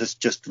cares? Because it's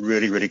just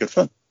really, really good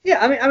fun.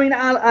 Yeah,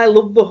 I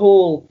love the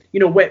whole,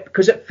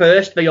 because at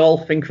first they all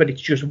think that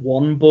it's just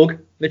one bug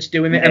that's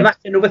doing it. And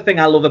that's another thing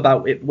I love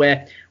about it,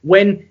 where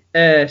when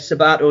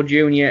Sabato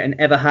Jr. and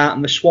Everhart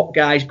and the SWAT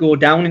guys go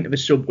down into the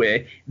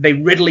subway, they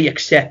readily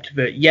accept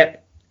that, yep,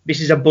 this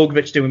is a bug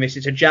that's doing this.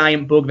 It's a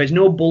giant bug. There's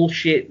no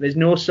bullshit. There's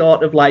no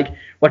sort of like,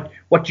 what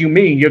do you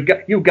mean?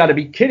 You've got to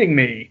be kidding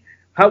me.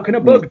 How can a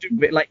bug do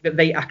it? Like, that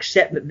they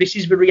accept that this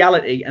is the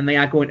reality and they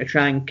are going to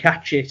try and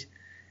catch it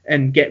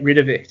and get rid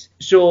of it.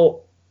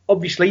 So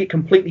obviously it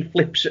completely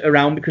flips it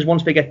around, because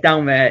once they get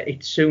down there,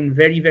 it's soon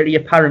very, very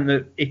apparent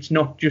that it's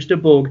not just a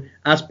bug.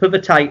 As per the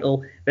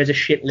title, there's a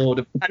shitload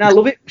of, and I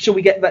love it. So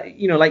we get that,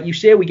 like you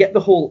say, we get the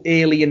whole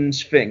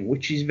aliens thing,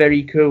 which is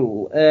very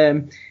cool.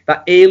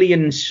 That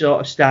aliens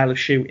sort of style of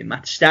shooting,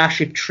 that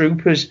Starship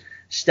Troopers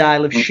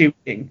style of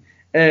shooting.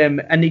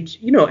 And it's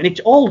and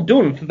it's all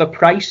done for the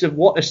price of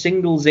what a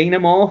single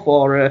xenomorph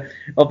or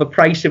the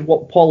price of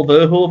what Paul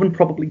Verhoeven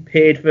probably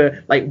paid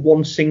for like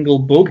one single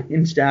bug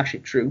in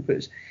Starship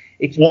Troopers.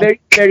 It's very,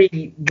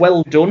 very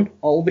well done.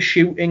 All the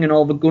shooting and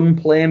all the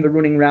gunplay and the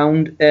running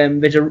around.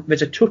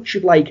 There's a touch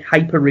of like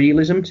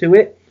hyper-realism to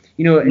it,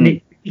 and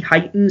it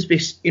heightens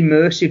this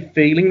immersive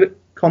feeling that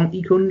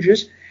Conti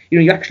conjures.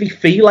 You actually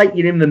feel like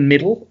you're in the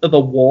middle of a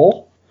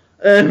war,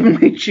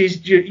 which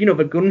is,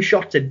 the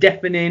gunshots are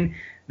deafening.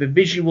 The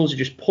visuals are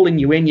just pulling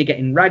you in. You're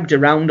getting ragged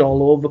around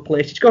all over the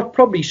place. It's got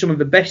probably some of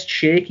the best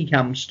shaky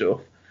cam stuff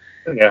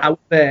out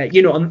there,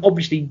 and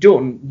obviously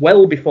done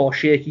well before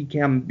shaky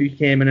cam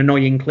became an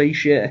annoying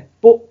cliche.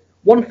 But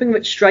one thing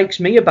that strikes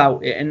me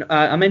about it, and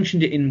I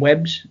mentioned it in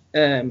Webs,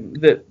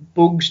 that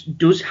Bugs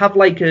does have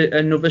like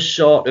another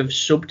sort of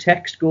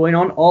subtext going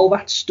on. All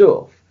that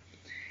stuff,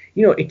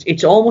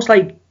 it's almost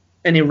like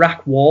an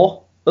Iraq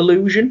War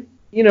illusion.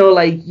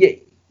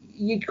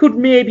 You could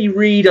maybe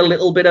read a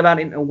little bit of that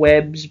into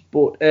Webs,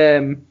 but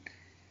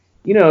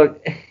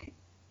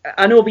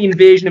I know the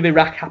invasion of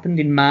Iraq happened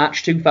in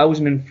March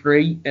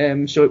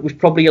 2003, so it was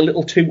probably a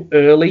little too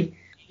early.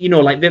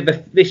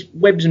 This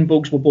Webs and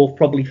Bugs were both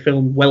probably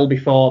filmed well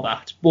before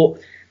that. But,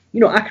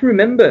 I can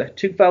remember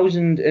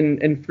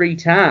 2003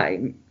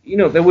 time,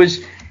 there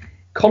was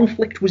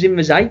conflict was in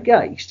the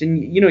zeitgeist,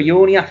 and, you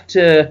only have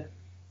to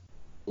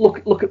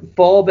look at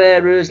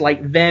forebearers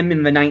like them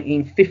in the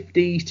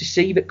 1950s to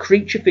see that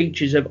creature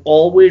features have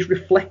always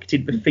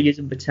reflected the fears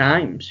of the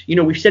times.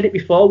 We've said it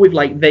before with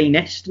like They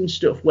Nest and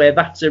stuff, where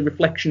that's a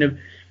reflection of,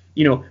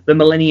 the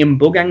millennium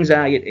bug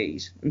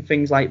anxieties and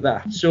things like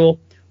that. So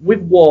with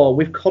war,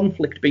 with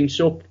conflict being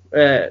such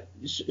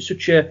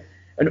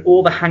an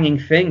overhanging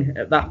thing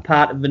at that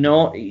part of the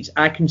noughties,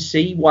 I can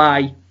see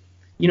why,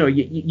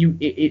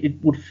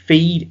 it would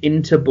feed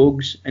into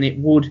Bugs, and it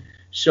would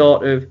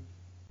sort of,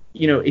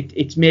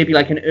 it's maybe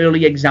like an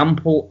early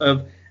example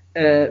of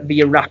the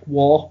Iraq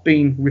War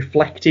being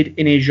reflected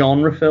in a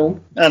genre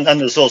film. And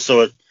there's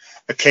also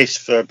a case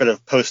for a bit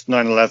of post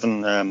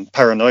 9/11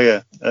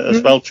 paranoia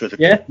as well to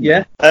it.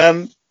 Yeah.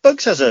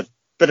 Bugs has a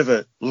bit of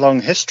a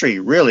long history,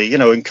 really.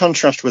 In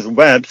contrast with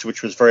Webs,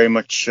 which was very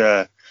much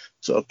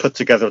sort of put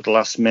together at the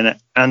last minute,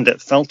 and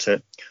it felt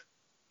it.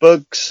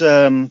 Bugs,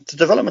 the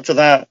development of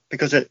that,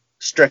 because it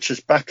stretches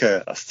back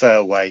a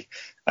fair way,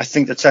 I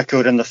think that's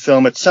echoed in the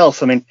film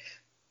itself. I mean,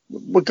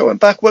 we're going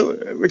back. We're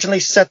originally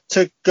set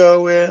to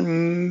go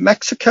in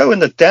Mexico, in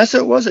the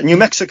desert, was it? New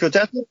Mexico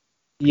desert?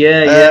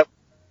 Yeah.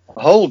 A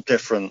whole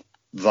different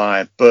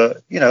vibe,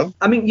 but,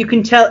 I mean, you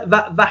can tell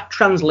that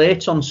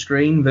translates on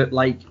screen that,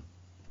 like,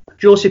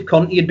 Joseph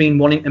Conti had been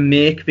wanting to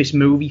make this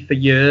movie for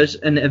years,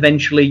 and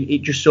eventually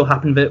it just so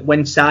happened that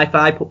when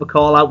Sci-Fi put the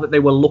call out that they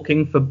were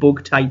looking for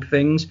bug-type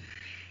things,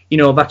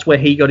 that's where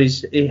he got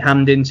his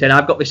hand in, said,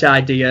 I've got this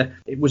idea.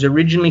 It was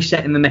originally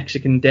set in the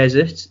Mexican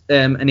desert,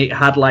 and it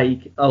had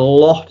like a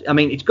lot,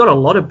 it's got a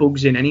lot of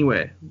bugs in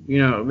anyway.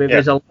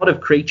 There's a lot of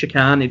creature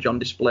carnage on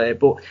display,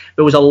 but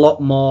there was a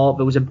lot more,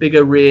 there was a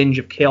bigger range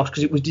of chaos,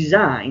 because it was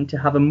designed to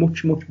have a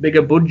much, much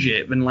bigger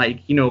budget than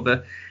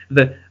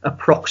the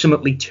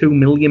approximately 2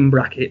 million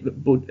bracket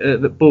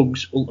that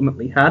Bugs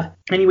ultimately had.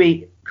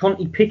 Anyway,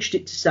 Conti pitched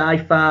it to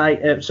Sci-Fi,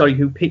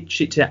 who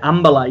pitched it to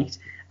Amberlight,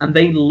 and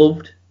they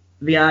loved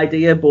the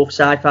idea, both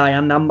Sci-Fi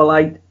and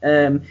Amberlight,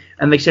 and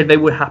they said they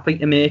were happy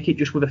to make it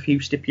just with a few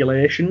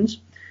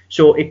stipulations.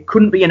 So it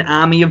couldn't be an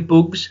army of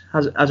bugs,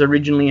 as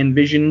originally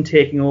envisioned,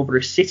 taking over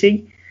a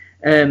city.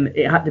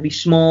 It had to be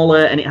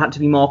smaller and it had to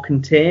be more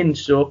contained.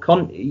 So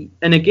Conti,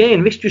 and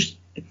again, this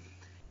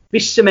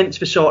cements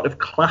the sort of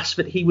class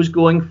that he was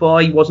going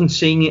for. He wasn't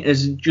seeing it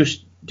as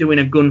just doing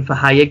a gun for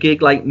hire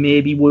gig like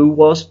maybe Wu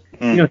was.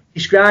 You know, he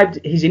described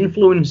his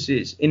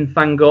influences in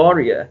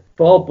Fangoria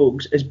for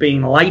Bugs as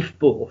being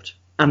Lifeboat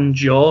and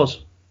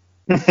Jaws.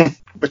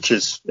 Which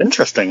is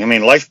interesting. I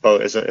mean,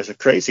 Lifeboat is a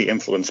crazy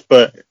influence,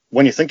 but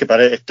when you think about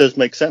it, it does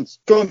make sense.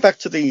 Going back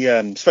to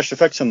the special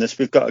effects on this,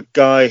 we've got a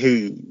guy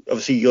who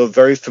obviously you're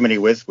very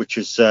familiar with, which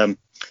is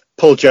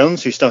Paul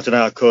Jones, who started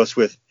out, of course,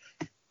 with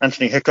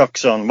Anthony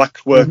Hickox on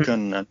Waxwork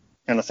and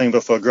kind of thing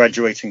before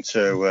graduating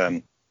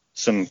to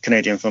some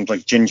Canadian films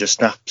like Ginger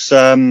Snaps.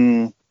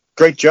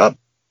 Great job.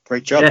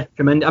 Yeah,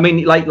 tremendous. I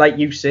mean, like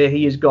you say,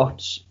 he has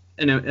got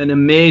an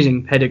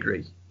amazing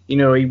pedigree. You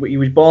know, he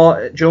was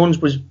born. Jones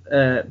was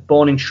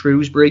born in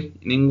Shrewsbury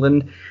in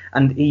England,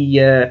 and he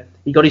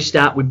got his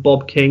start with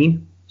Bob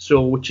Keane.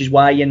 So, which is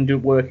why he ended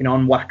up working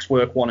on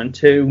Waxwork 1 and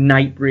 2,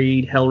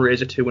 Nightbreed,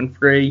 Hellraiser 2 and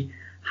 3,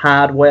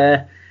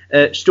 Hardware.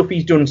 Stuff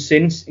he's done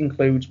since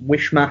includes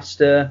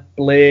Wishmaster,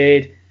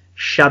 Blade,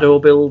 Shadow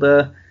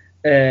Builder,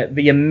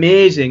 the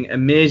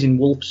amazing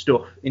Wolf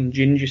stuff in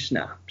Ginger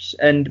Snaps,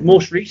 and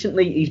most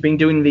recently he's been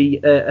doing the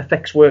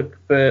effects work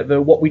for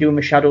the What We Do in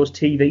the Shadows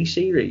TV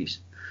series.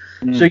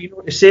 So, you know,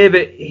 to say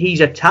that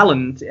he's a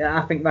talent,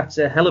 I think that's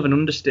a hell of an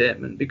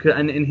understatement, because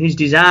and his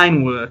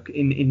design work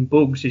in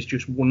Bugs is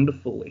just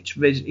wonderful.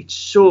 It's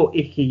so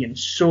icky and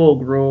so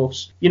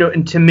gross, you know.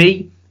 And to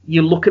me,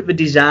 you look at the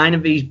design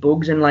of these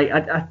bugs and like,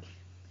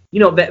 you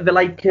know, they're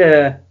like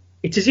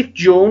it's as if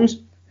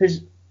Jones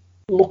has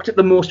looked at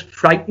the most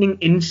frightening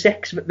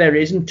insects that there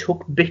is and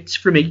took bits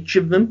from each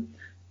of them,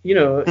 you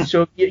know.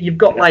 So you've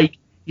got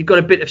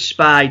a bit of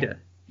spider,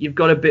 you've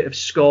got a bit of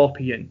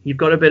scorpion, you've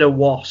got a bit of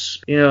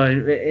wasp, you know,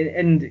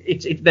 and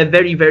they're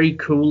very, very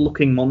cool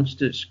looking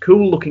monsters,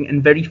 cool looking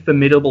and very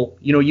formidable.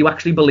 You know, you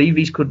actually believe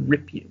these could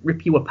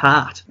rip you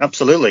apart.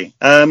 Absolutely.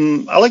 I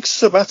like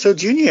Sabato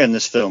Jr. in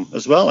this film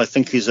as well. I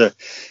think he's a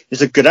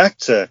good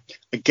actor.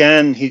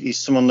 Again, he's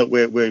someone that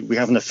we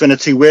have an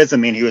affinity with. I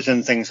mean, he was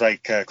in things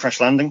like Crash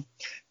Landing.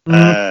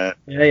 Yeah.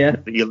 He's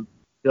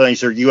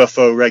a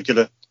UFO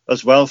regular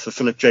as well for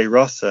Philip J.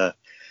 Roth, a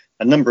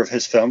number of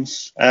his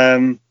films.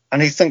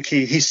 And I think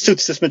he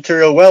suits this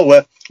material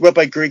well,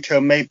 whereby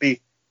Grieco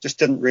maybe just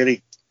didn't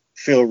really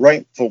feel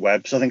right for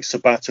Webb. So I think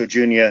Sabato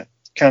Jr.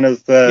 kind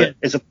of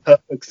is a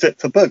perfect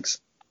fit for Bugs.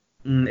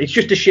 It's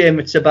just a shame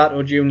that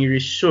Sabato Jr.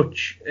 is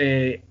such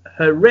a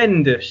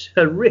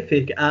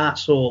horrific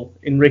arsehole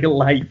in real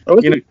life.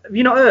 Oh, you know, have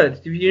you not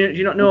heard? Do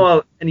you not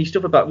know any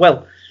stuff about?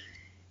 Well,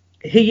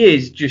 he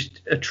is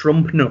just a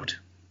Trump nut,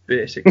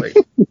 basically.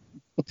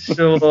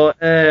 So,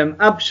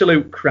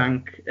 absolute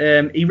crank.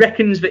 He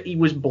reckons that he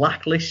was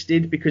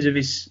blacklisted because of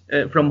his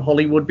from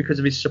Hollywood because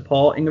of his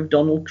supporting of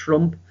Donald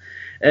Trump,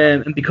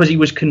 and because he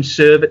was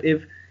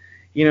conservative,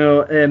 you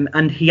know.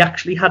 And he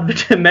actually had the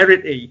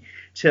temerity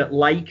to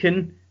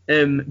liken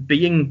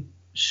being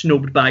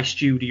snubbed by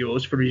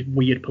studios for his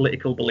weird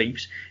political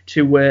beliefs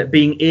to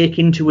being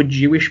akin to a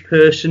Jewish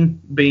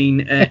person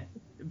being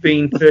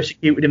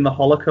persecuted in the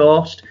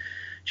Holocaust.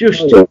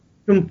 Just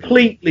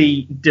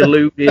completely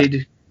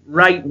deluded,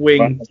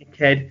 right-wing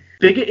dickhead.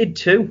 Bigoted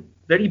too.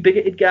 Very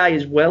bigoted guy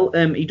as well.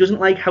 He doesn't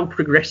like how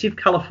progressive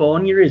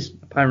California is,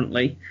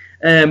 apparently,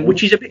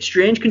 which is a bit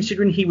strange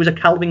considering he was a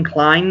Calvin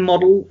Klein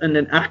model and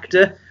an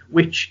actor,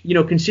 which, you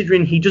know,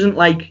 considering he doesn't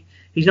like...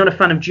 He's not a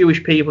fan of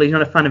Jewish people. He's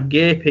not a fan of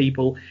gay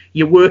people.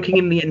 You're working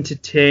in the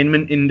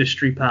entertainment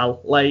industry,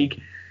 pal. Like,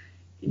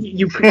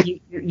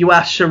 you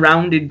are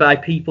surrounded by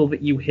people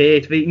that you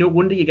hate. No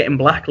wonder you're getting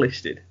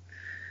blacklisted.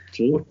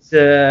 But,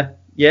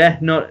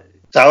 not...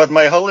 That was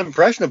my whole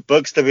impression of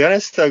Bugs, to be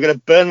honest. I'm going to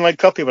burn my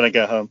copy when I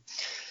get home.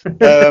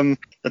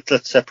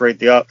 Let's separate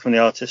the art from the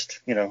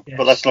artist, you know. Yeah.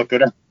 But let's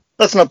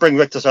not bring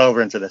Victor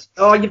Salva into this.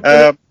 Oh, you've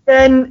done it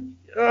again.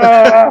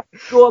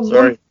 Go on,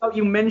 sorry. Without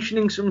you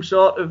mentioning some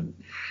sort of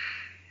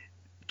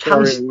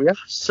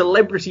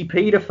celebrity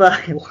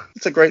paedophile.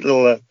 It's a great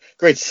little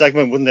great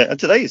segment, wouldn't it? And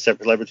today's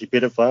celebrity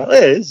paedophile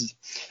is.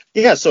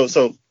 Yeah,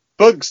 so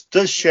Bugs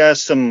does share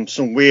some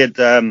weird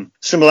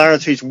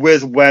similarities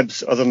with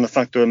Webb's, other than the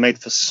fact they were made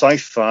for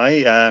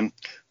sci-fi.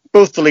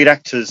 Both the lead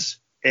actors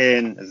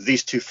in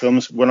these two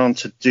films went on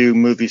to do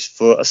movies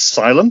for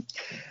Asylum.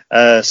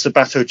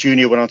 Sabato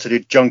Jr. went on to do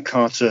John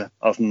Carter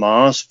of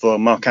Mars for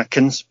Mark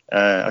Atkins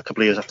a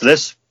couple of years after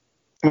this.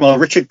 While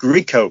Richard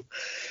Grieco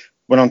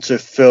went on to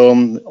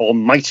film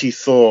Almighty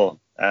Thor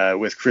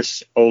with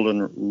Chris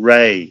Olin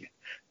Ray.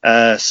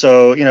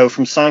 So, you know,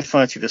 from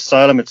sci-fi to the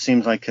Asylum, it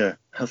seems like a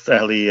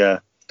fairly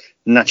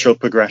natural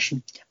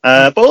progression.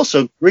 But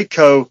also,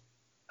 Grieco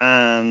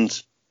and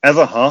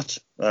Everhart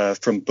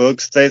from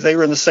Bugs, they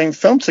were in the same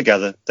film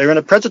together. They were in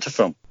a Predator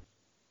film.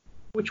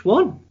 Which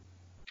one?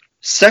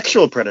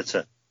 Sexual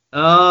Predator.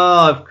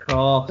 Oh,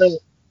 of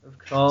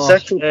course.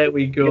 Sexual, there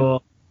we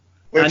go.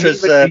 Which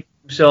was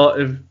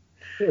sort of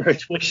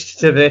twist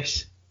to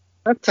this.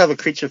 I have to have a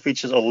Creature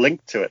Features or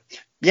link to it.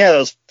 Yeah, that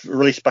was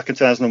released back in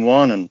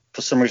 2001, and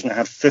for some reason it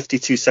had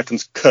 52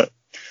 seconds cut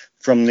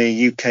from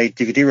the UK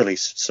DVD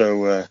release.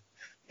 So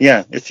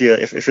yeah, if you're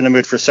in the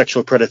mood for a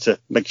sexual predator,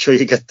 make sure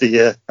you get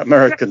the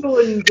American.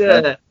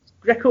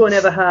 Greco and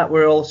Everhart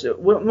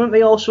weren't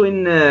they also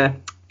in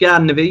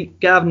Garden of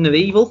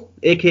Evil,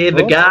 aka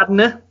The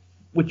Gardener,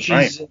 which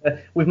is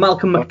with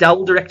Malcolm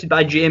McDowell, directed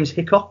by James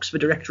Hickox, the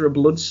director of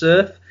Blood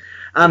Surf,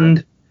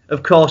 and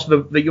of course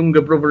the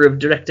younger brother of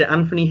director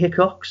Anthony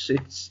Hickox.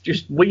 It's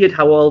just weird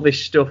how all this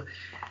stuff,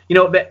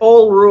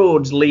 all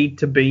roads lead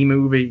to B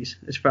movies,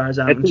 as far as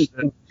I'm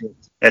concerned.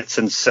 It's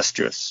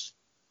incestuous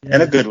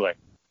in a good way.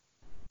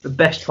 The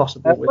best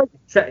possible way.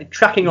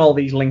 Tracking all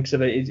these links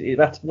of it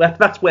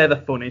that's where the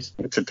fun is.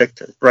 It's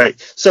addictive, right?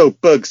 So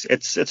Bugs,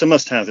 it's a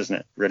must-have, isn't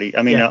it? Really,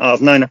 I mean, out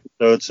of 9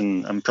 episodes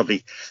and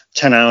probably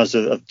 10 hours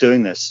of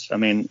doing this, I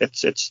mean,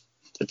 it's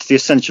the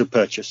essential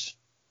purchase.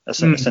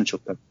 Essential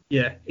purchase.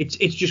 Yeah, it's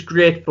just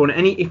great fun.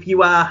 If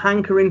you are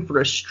hankering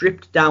for a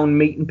stripped-down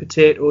meat and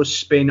potatoes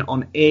spin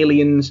on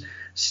Aliens,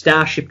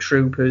 Starship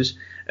Troopers,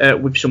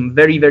 with some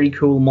very, very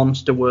cool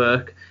monster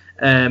work.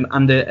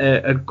 And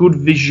a good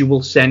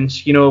visual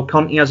sense,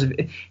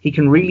 Conti he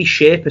can really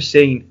shape a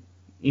scene.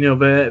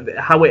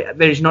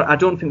 I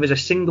don't think there's a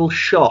single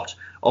shot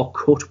or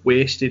cut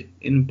wasted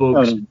in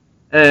Bugs.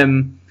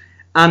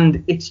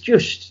 And it's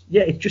just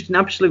an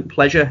absolute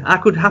pleasure. I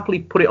could happily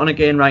put it on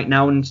again right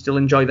now and still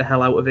enjoy the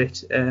hell out of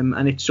it.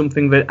 And it's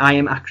something that I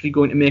am actually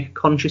going to make a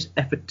conscious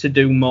effort to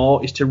do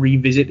more, is to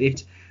revisit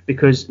it,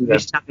 because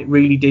this time it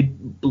really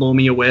did blow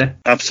me away.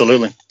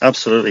 Absolutely.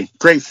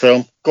 Great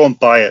film. Go and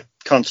buy it.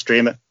 Can't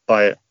stream it,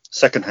 buy it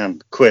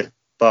secondhand, quid,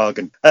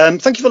 bargain.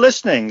 Thank you for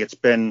listening. It's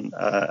been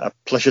a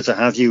pleasure to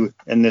have you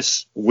in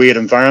this weird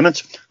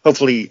environment.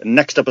 Hopefully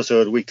next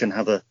episode we can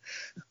have a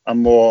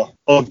more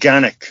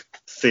organic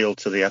feel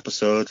to the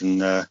episode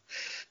and a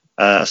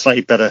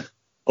slightly better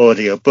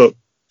audio, but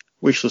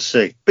we shall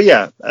see. But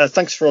yeah,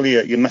 thanks for all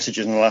your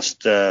messages in the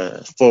last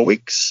 4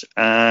 weeks.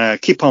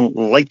 Keep on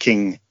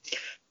liking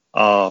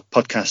our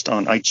podcast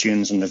on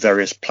iTunes and the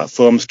various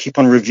platforms. Keep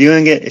on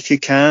reviewing it if you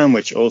can,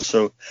 which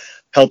also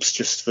helps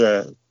just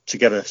to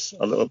get us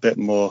a little bit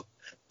more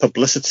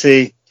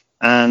publicity.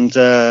 And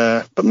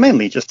but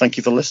mainly just thank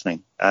you for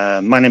listening.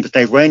 My name is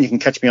Dave Wayne. You can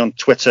catch me on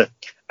Twitter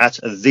at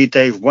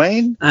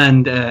 @TheDaveWayne.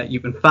 And you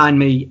can find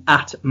me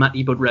at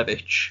Matty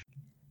Budrevich.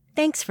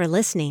 Thanks for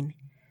listening.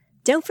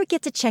 Don't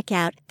forget to check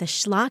out the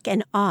Schlock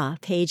and Awe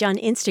page on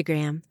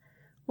Instagram,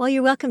 while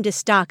you're welcome to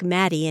stalk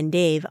Matty and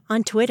Dave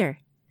on Twitter.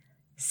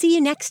 See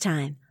you next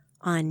time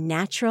on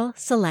Natural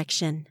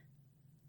Selection.